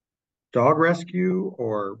dog rescue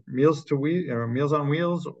or Meals on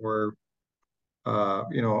Wheels or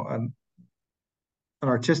an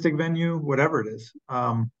artistic venue, whatever it is.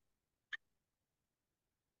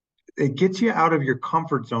 It gets you out of your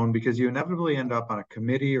comfort zone because you inevitably end up on a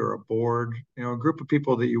committee or a board, a group of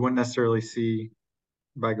people that you wouldn't necessarily see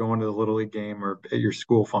by going to the Little League game or at your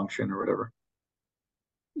school function or whatever.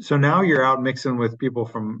 So now you're out mixing with people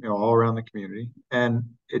from, all around the community, and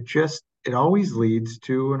it always leads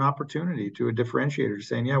to an opportunity, to a differentiator,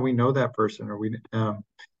 saying, yeah, we know that person, or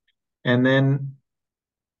and then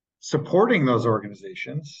supporting those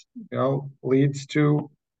organizations, leads to,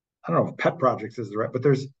 I don't know if pet projects is the right, but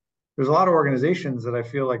there's a lot of organizations that I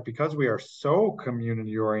feel like, because we are so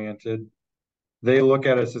community oriented, they look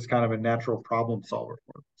at us as kind of a natural problem solver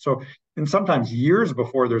for them. So, and sometimes years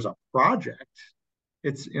before there's a project,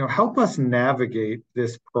 it's, help us navigate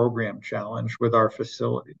this program challenge with our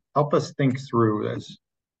facility. Help us think through this.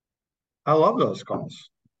 I love those calls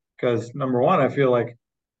because, number one, I feel like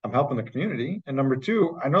I'm helping the community. And number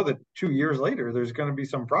two, I know that 2 years later, there's going to be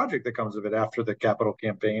some project that comes of it after the capital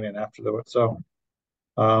campaign and after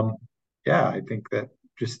yeah, I think that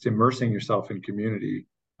just immersing yourself in community,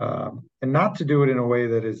 and not to do it in a way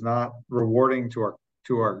that is not rewarding to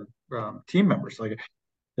our team members. Like,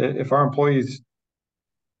 if our employees,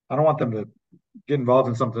 I don't want them to get involved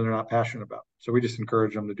in something they're not passionate about. So we just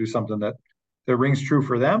encourage them to do something that rings true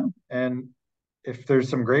for them. And if there's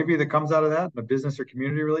some gravy that comes out of that, a business or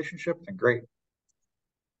community relationship, then great.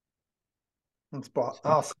 That's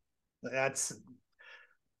awesome. That's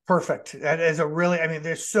perfect. That is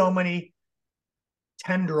there's so many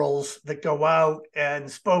tendrils that go out and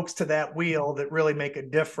spokes to that wheel that really make a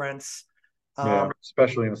difference. Yeah,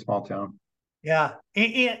 especially in a small town. Yeah.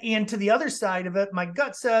 And to the other side of it, my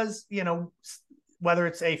gut says, whether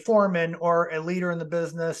it's a foreman or a leader in the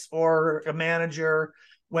business or a manager,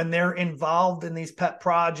 when they're involved in these pet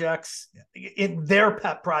projects, in their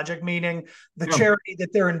pet project, meaning the charity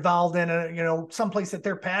that they're involved in, someplace that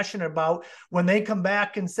they're passionate about, when they come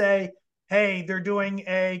back and say, hey, they're doing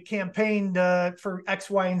a campaign for X,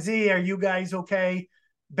 Y, and Z. Are you guys okay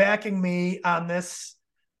backing me on this?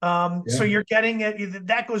 So you're getting it.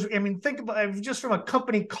 That goes, think about it, just from a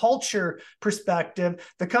company culture perspective,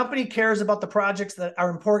 the company cares about the projects that are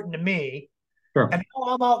important to me. Sure. And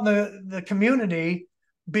now I'm out in the community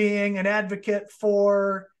being an advocate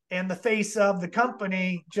for and the face of the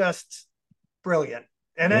company. Just brilliant.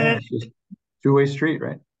 And then it's just two-way street,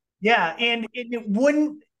 right? Yeah. And it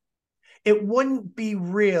wouldn't be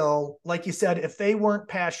real, like you said, if they weren't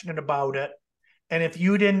passionate about it. And if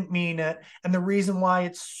you didn't mean it, and the reason why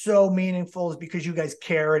it's so meaningful is because you guys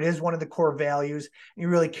care. It is one of the core values. You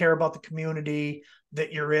really care about the community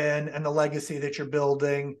that you're in and the legacy that you're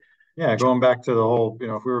building. Yeah, going back to the whole,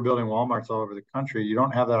 if we were building Walmarts all over the country, you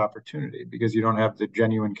don't have that opportunity because you don't have the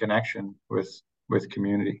genuine connection with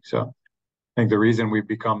community. So I think the reason we've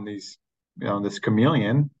become these, this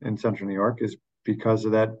chameleon in Central New York is because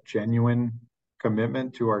of that genuine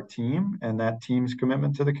commitment to our team and that team's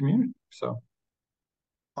commitment to the community. So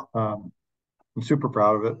I'm super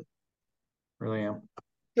proud of it. Really am.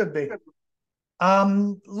 Should be.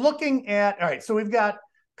 Looking at, all right, so we've got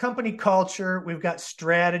company culture, we've got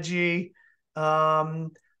strategy.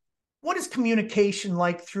 What is communication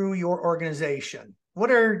like through your organization? What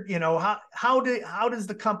are, how does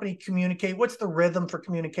the company communicate? What's the rhythm for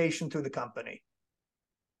communication through the company?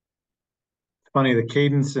 It's funny, the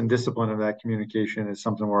cadence and discipline of that communication is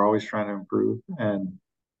something we're always trying to improve. And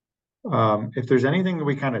if there's anything that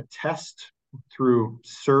we kind of test through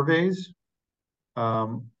surveys,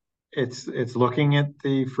 it's looking at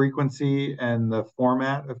the frequency and the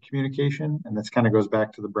format of communication. And this kind of goes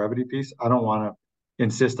back to the brevity piece. I don't want to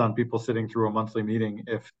insist on people sitting through a monthly meeting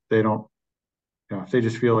if they don't, if they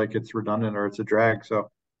just feel like it's redundant or it's a drag. So,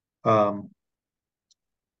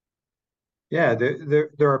 yeah,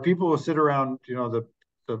 there are people who sit around,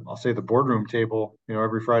 I'll say the boardroom table,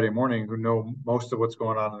 every Friday morning, who know most of what's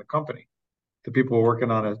going on in the company. The people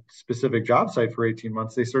working on a specific job site for 18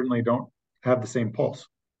 months, they certainly don't have the same pulse,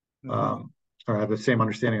 or have the same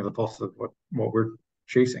understanding of the pulse of what we're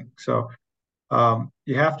chasing. So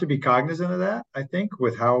you have to be cognizant of that, I think,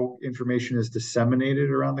 with how information is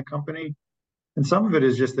disseminated around the company. And some of it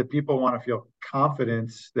is just that people want to feel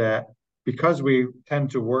confidence that because we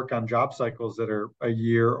tend to work on job cycles that are a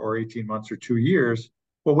year or 18 months or 2 years,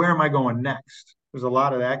 well, where am I going next? There's a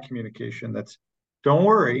lot of that communication that's, don't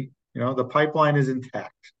worry, the pipeline is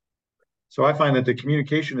intact. So I find that the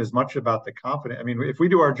communication is much about the confidence. If we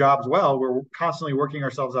do our jobs well, we're constantly working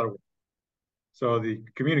ourselves out of work. So the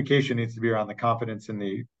communication needs to be around the confidence in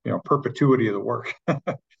the, perpetuity of the work.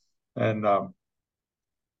 And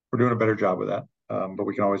we're doing a better job with that, but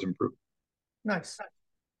we can always improve. Nice.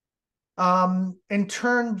 In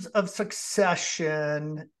terms of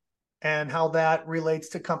succession and how that relates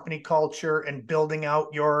to company culture and building out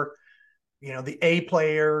your, the A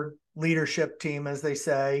player leadership team, as they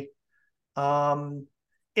say,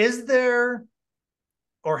 is there,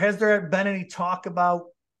 or has there been any talk about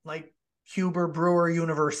like Huber Brewer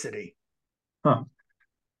University? Huh.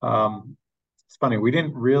 It's funny. We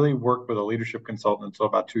didn't really work with a leadership consultant until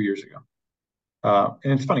about 2 years ago.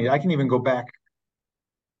 And it's funny. I can even go back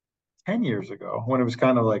 10 years ago when it was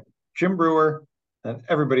kind of like Jim Brewer and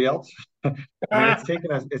everybody else. I mean,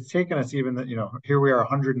 it's taken us even that, here we are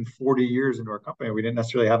 140 years into our company. We didn't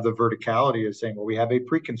necessarily have the verticality of saying, well, we have a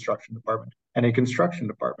pre-construction department and a construction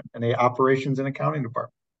department and a operations and accounting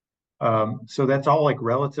department. So that's all like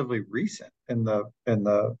relatively recent in the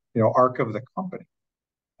arc of the company.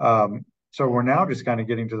 So we're now just kind of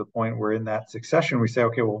getting to the point where in that succession we say,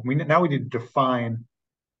 okay, well, now we need to define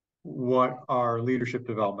what our leadership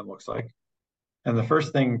development looks like. And the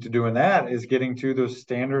first thing to do in that is getting to those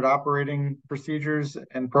standard operating procedures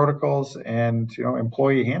and protocols and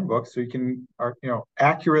employee handbooks, so you can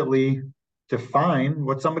accurately define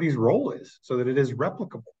what somebody's role is, so that it is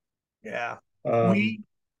replicable. Yeah, I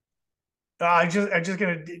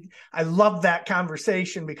love that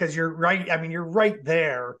conversation because you're right. I mean, you're right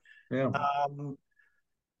there. Yeah.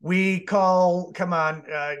 We call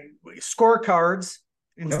scorecards.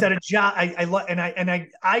 Instead of job,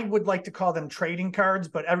 I would like to call them trading cards,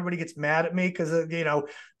 but everybody gets mad at me because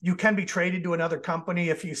you can be traded to another company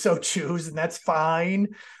if you so choose, and that's fine.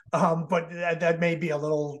 But that may be a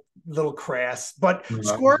little crass. But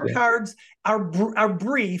scorecards are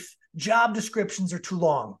brief. Job descriptions are too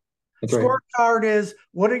long. That's Scorecard is,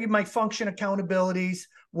 what are my function accountabilities?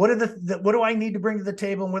 What do I need to bring to the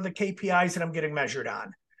table, and what are the KPIs that I'm getting measured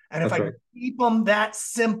on? And if I keep them that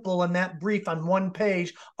simple and that brief on one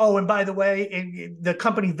page, and by the way, the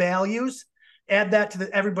company values, add that to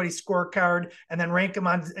everybody's scorecard, and then rank them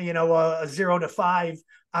on, a 0 to 5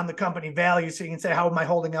 on the company values. So you can say, how am I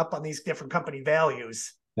holding up on these different company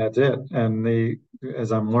values? That's it. And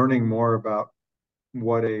as I'm learning more about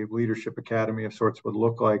what a leadership academy of sorts would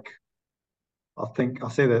look like, I'll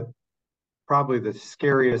say that probably the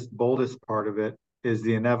scariest, boldest part of it is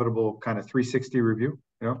the inevitable kind of 360 review.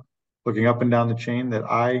 Looking up and down the chain,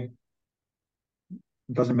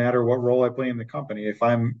 doesn't matter what role I play in the company. If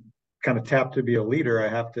I'm kind of tapped to be a leader, I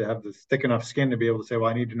have to have this thick enough skin to be able to say,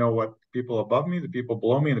 well, I need to know what people above me, the people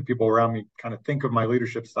below me, and the people around me kind of think of my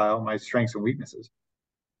leadership style, my strengths and weaknesses.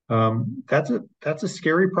 That's a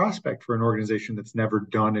scary prospect for an organization that's never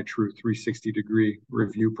done a true 360-degree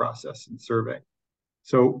review process and survey.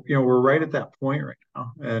 So, we're right at that point right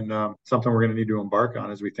now, and something we're going to need to embark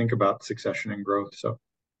on as we think about succession and growth. So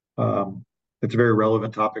it's a very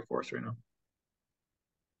relevant topic for us right now.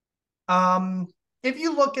 If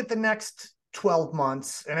you look at the next 12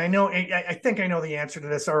 months, and I think I know the answer to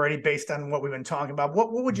this already based on what we've been talking about,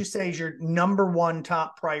 what would you say is your number one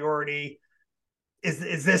top priority? Is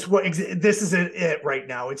this this is it right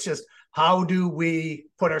now? It's just, how do we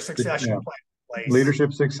put our succession plan in place?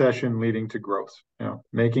 Leadership succession leading to growth,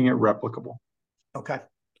 making it replicable. Okay.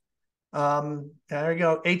 There you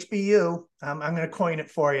go. HBU. I'm going to coin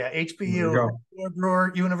it for you. HBU,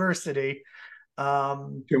 Brewer University.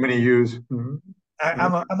 Too many U's. Mm-hmm.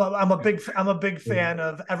 I'm a big fan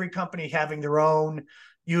of every company having their own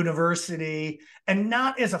university, and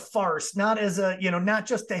not as a farce, not as not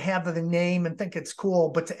just to have the name and think it's cool,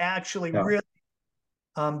 but to actually really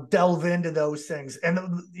delve into those things.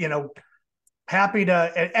 And happy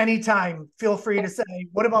to, at any time, feel free to say,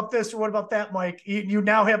 what about this or what about that, Mike? You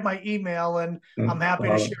now have my email, and I'm happy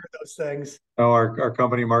to share those things. Our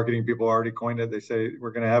company marketing people already coined it. They say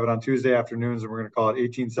we're going to have it on Tuesday afternoons, and we're going to call it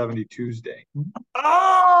 1870 Tuesday.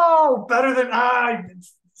 Oh, better than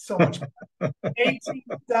so much.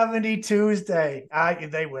 1870 Tuesday.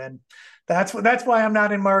 They win. That's why I'm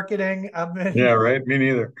not in marketing. Yeah, right. Me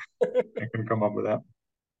neither. I couldn't come up with that.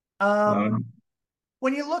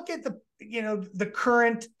 When you look at the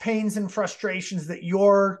current pains and frustrations that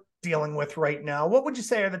you're dealing with right now, what would you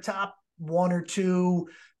say are the top 1 or 2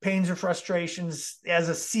 pains or frustrations as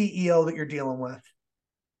a CEO that you're dealing with?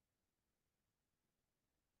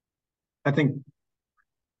 I'd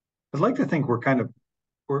like to think we're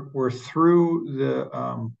through the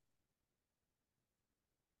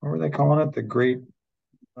what were they calling it? The great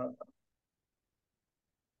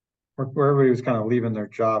where everybody was kind of leaving their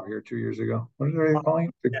job here 2 years ago. What are they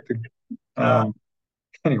calling it?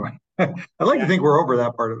 Anyway, I'd like to think we're over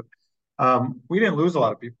that part of it. We didn't lose a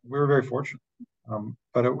lot of people. We were very fortunate.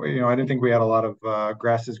 But I didn't think we had a lot of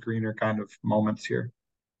grass is greener kind of moments here,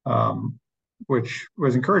 which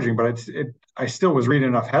was encouraging. But I still was reading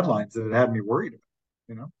enough headlines that it had me worried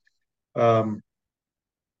about.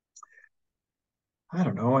 I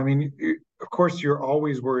don't know. I mean, of course, you're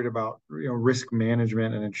always worried about risk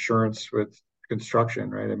management and insurance with construction,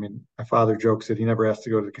 right? I mean, my father jokes that he never has to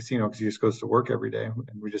go to the casino because he just goes to work every day,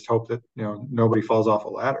 and we just hope that nobody falls off a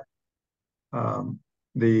ladder.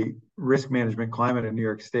 the risk management climate in New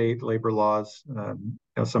York State, labor laws,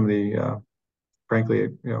 some of the, frankly,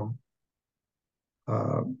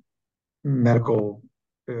 medical,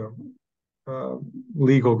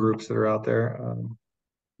 legal groups that are out there,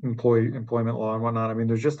 employment law and whatnot. I mean,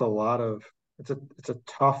 there's just a lot of, it's a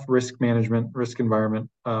tough risk environment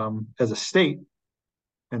as a state.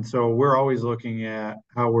 And so we're always looking at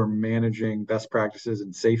how we're managing best practices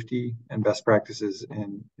in safety and best practices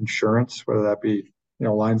in insurance, whether that be,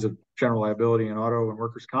 lines of general liability and auto and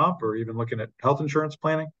workers' comp, or even looking at health insurance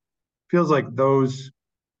planning. Feels like those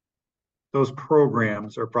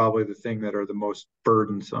programs are probably the thing that are the most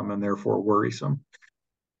burdensome and therefore worrisome.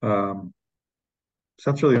 So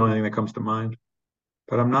that's really the only thing that comes to mind.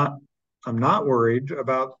 But I'm not worried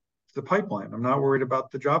about the pipeline. I'm not worried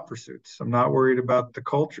about the job pursuits. I'm not worried about the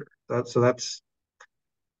culture. That's the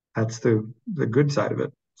good side of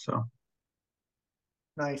it. So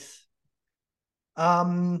nice.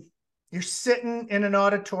 You're sitting in an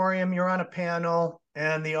auditorium, you're on a panel,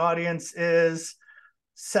 and the audience is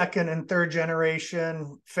second and third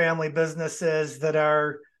generation family businesses that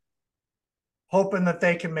are hoping that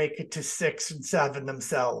they can make it to 6 and 7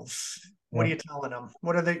 themselves. What are you telling them?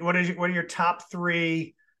 What are your top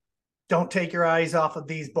 3? Don't take your eyes off of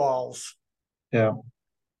these balls. Yeah.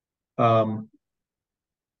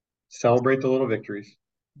 Celebrate the little victories.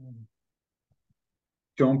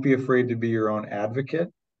 Don't be afraid to be your own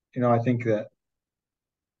advocate. I think that,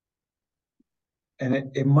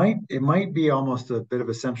 and it might be almost a bit of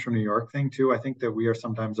a Central New York thing too. I think that we are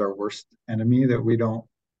sometimes our worst enemy, that we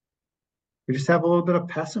just have a little bit of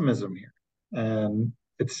pessimism here. And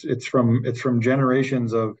it's from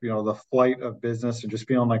generations of, the flight of business and just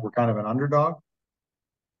feeling like we're kind of an underdog.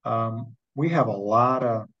 We have a lot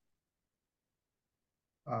of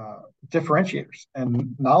differentiators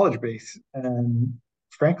and knowledge base and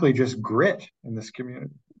frankly just grit in this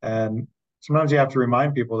community. And sometimes you have to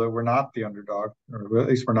remind people that we're not the underdog, or at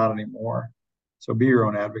least we're not anymore. So be your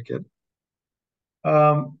own advocate.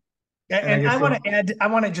 And I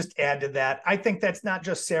want to just add to that. I think that's not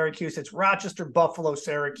just Syracuse; it's Rochester, Buffalo,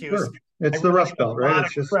 Syracuse. Sure. It's the Rust Belt, right?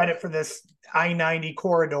 It's just credit for this I-90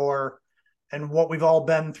 corridor and what we've all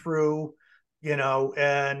been through,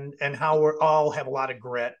 and how we're all have a lot of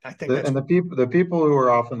grit. I think the people who are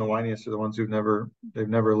often the whiniest are the ones they've never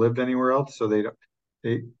lived anywhere else. So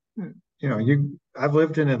I've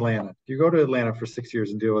lived in Atlanta. You go to Atlanta for 6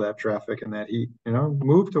 years and deal with that traffic and that heat.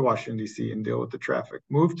 Move to Washington D.C. and deal with the traffic.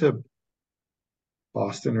 Move to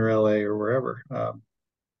Boston or LA or wherever,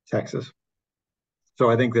 Texas. So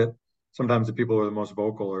I think that sometimes the people who are the most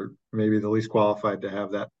vocal are maybe the least qualified to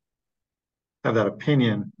have that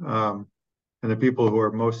opinion. And the people who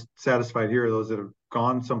are most satisfied here are those that have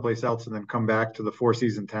gone someplace else and then come back to the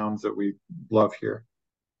 4-season towns that we love here.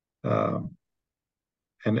 And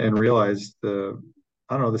realize the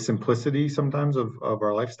simplicity sometimes of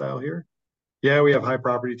our lifestyle here. Yeah, we have high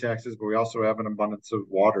property taxes, but we also have an abundance of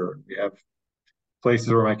water. We have places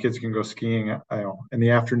where my kids can go skiing, in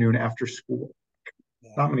the afternoon after school.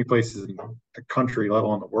 Yeah. Not many places in the country, let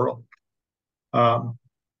alone the world.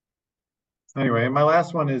 Anyway, and my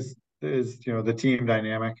last one is the team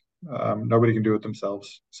dynamic. Nobody can do it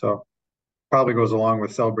themselves. So probably goes along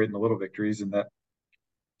with celebrating the little victories, and that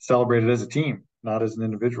celebrate it as a team, not as an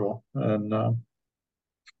individual. And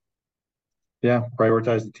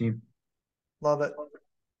prioritize the team. Love it.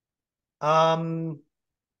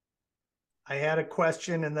 I had a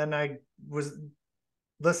question and then I was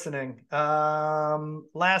listening.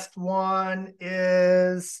 Last one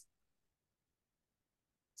is,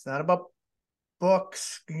 it's not about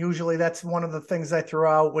books. Usually that's one of the things I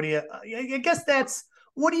throw out. I guess that's,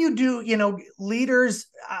 what do you do? Leaders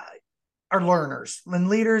are learners, and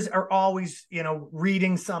leaders are always,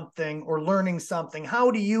 reading something or learning something.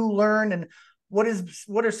 How do you learn, and what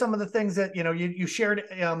are some of the things that, you shared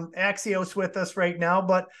Axios with us right now,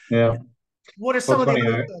 but yeah. What are some of the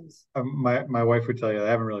other things? My wife would tell you I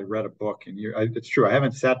haven't really read a book in years. It's true. I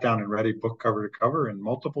haven't sat down and read a book cover to cover in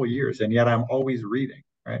multiple years, and yet I'm always reading,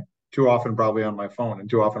 right? Too often probably on my phone, and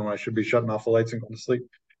too often when I should be shutting off the lights and going to sleep.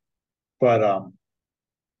 But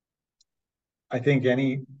I think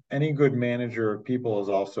any good manager of people is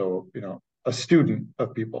also, a student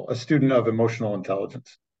of people, a student of emotional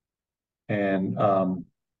intelligence. And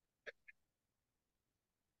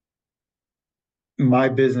my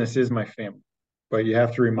business is my family, but you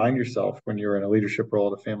have to remind yourself when you're in a leadership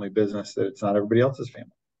role at a family business that it's not everybody else's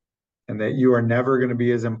family, and that you are never going to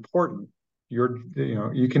be as important.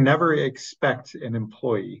 You can never expect an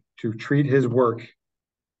employee to treat his work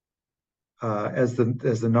as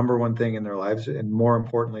the number one thing in their lives, and more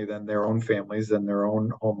importantly than their own families, than their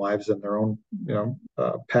own home lives, and their own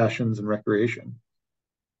passions and recreation.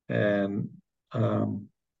 And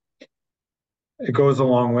it goes a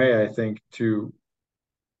long way, I think, to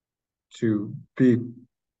be,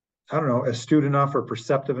 I don't know, astute enough or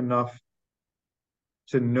perceptive enough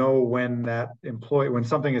to know when when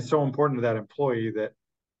something is so important to that employee that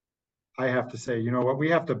I have to say, you know what, we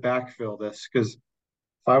have to backfill this, because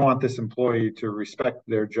if I want this employee to respect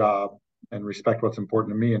their job and respect what's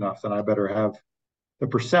important to me enough, then I better have the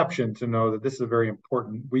perception to know that this is a very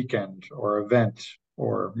important weekend or event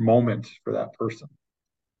or moment for that person.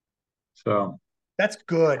 So that's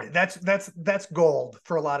good. That's gold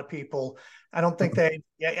for a lot of people. I don't think I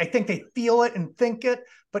think they feel it and think it,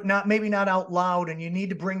 but maybe not out loud. And you need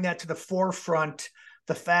to bring that to the forefront.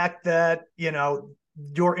 The fact that,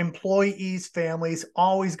 your employees' families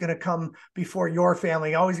always going to come before your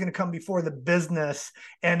family, always going to come before the business.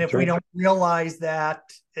 And if we don't realize that,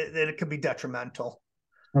 it could be detrimental.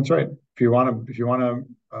 That's right. If you want to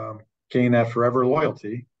gain that forever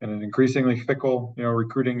loyalty in an increasingly fickle,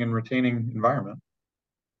 recruiting and retaining environment,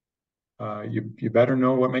 you better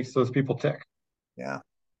know what makes those people tick. Yeah.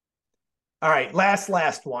 All right. Last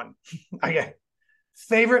one. Okay.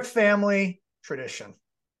 Favorite family tradition.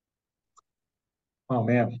 Oh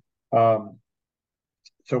man.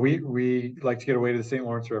 So we like to get away to the St.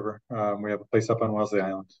 Lawrence River. We have a place up on Wellesley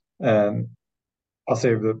Island, and I'll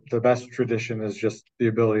say the best tradition is just the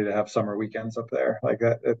ability to have summer weekends up there. Like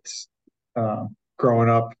that, it's growing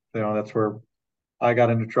up, that's where I got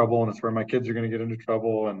into trouble, and it's where my kids are going to get into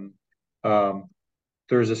trouble. And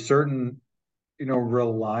there's a certain,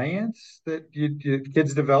 reliance that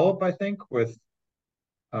kids develop, I think, with,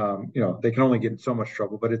 they can only get in so much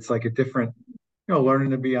trouble, but it's like a different, learning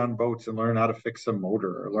to be on boats and learn how to fix a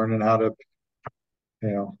motor, or learning how to,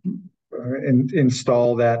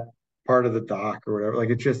 install that part of the dock or whatever. Like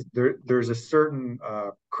it's just, there's a certain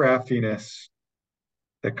craftiness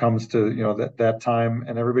that comes to, that time,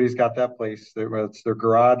 and everybody's got that place, whether it's their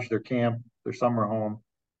garage, their camp, their summer home.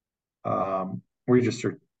 We just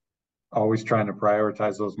are always trying to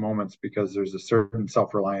prioritize those moments, because there's a certain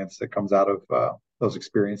self-reliance that comes out of those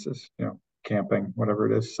experiences, camping,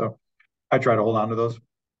 whatever it is. So I try to hold on to those.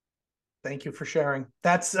 Thank you for sharing.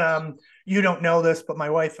 That's, you don't know this, but my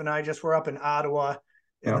wife and I just were up in Ottawa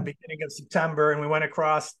in the beginning of September, and we went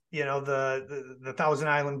across, the Thousand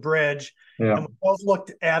Island Bridge. Yeah. And we both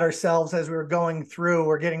looked at ourselves as we were going through.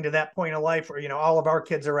 We're getting to that point of life where, all of our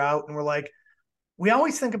kids are out, and we're like, we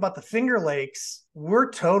always think about the Finger Lakes.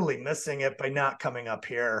 We're totally missing it by not coming up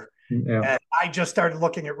here. Yeah. And I just started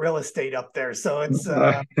looking at real estate up there. So it's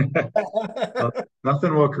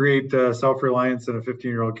nothing will create self-reliance in a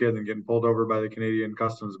 15-year-old kid than getting pulled over by the Canadian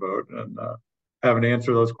Customs boat and having to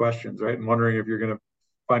answer those questions, right? And wondering if you're going to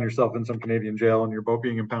find yourself in some Canadian jail and your boat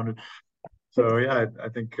being impounded. So yeah, I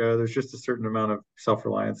think there's just a certain amount of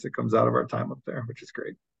self-reliance that comes out of our time up there, which is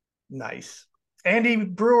great. Nice. Andy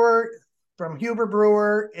Brewer from Huber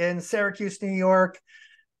Brewer in Syracuse, New York.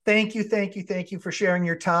 Thank you for sharing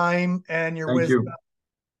your time and your wisdom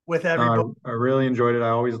with everybody. I really enjoyed it. I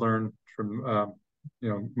always learn from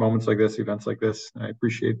moments like this, events like this. I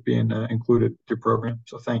appreciate being included in your program.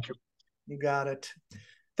 So thank you. You got it.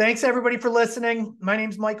 Thanks everybody for listening. My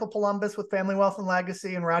name's Michael Columbus with Family Wealth and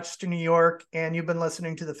Legacy in Rochester, New York, and you've been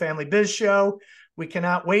listening to the Family Biz Show. We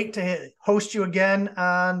cannot wait to host you again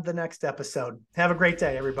on the next episode. Have a great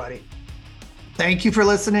day, everybody. Thank you for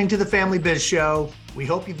listening to the Family Biz Show. We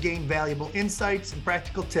hope you've gained valuable insights and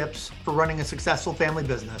practical tips for running a successful family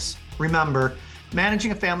business. Remember,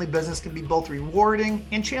 managing a family business can be both rewarding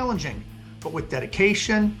and challenging, but with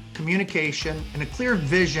dedication, communication, and a clear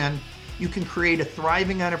vision, you can create a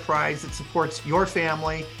thriving enterprise that supports your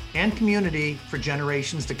family and community for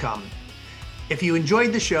generations to come. If you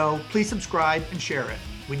enjoyed the show, please subscribe and share it.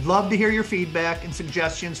 We'd love to hear your feedback and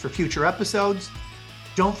suggestions for future episodes.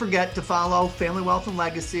 Don't forget to follow Family Wealth and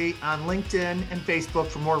Legacy on LinkedIn and Facebook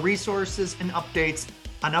for more resources and updates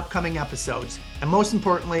on upcoming episodes. And most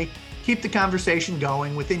importantly, keep the conversation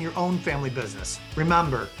going within your own family business.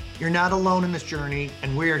 Remember, you're not alone in this journey,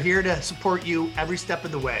 and we're here to support you every step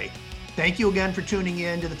of the way. Thank you again for tuning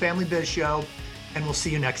in to the Family Biz Show, and we'll see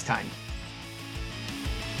you next time.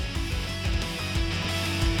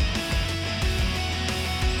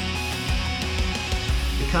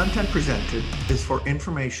 Content presented is for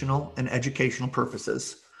informational and educational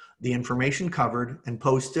purposes. The information covered and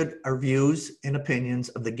posted are views and opinions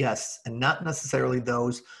of the guests and not necessarily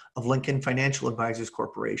those of Lincoln Financial Advisors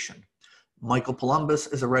Corporation. Michael Columbus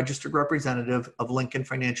is a registered representative of Lincoln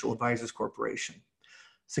Financial Advisors Corporation.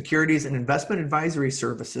 Securities and investment advisory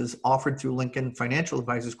services offered through Lincoln Financial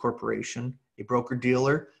Advisors Corporation, a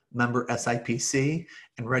broker-dealer, member SIPC,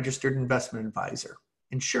 and registered investment advisor.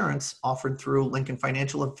 Insurance offered through Lincoln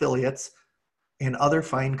Financial Affiliates and other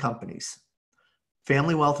fine companies.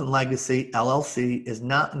 Family Wealth and Legacy, LLC, is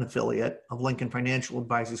not an affiliate of Lincoln Financial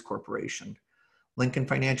Advisors Corporation. Lincoln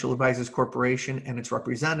Financial Advisors Corporation and its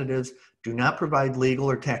representatives do not provide legal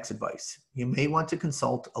or tax advice. You may want to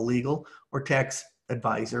consult a legal or tax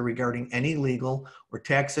advisor regarding any legal or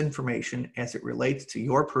tax information as it relates to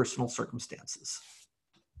your personal circumstances.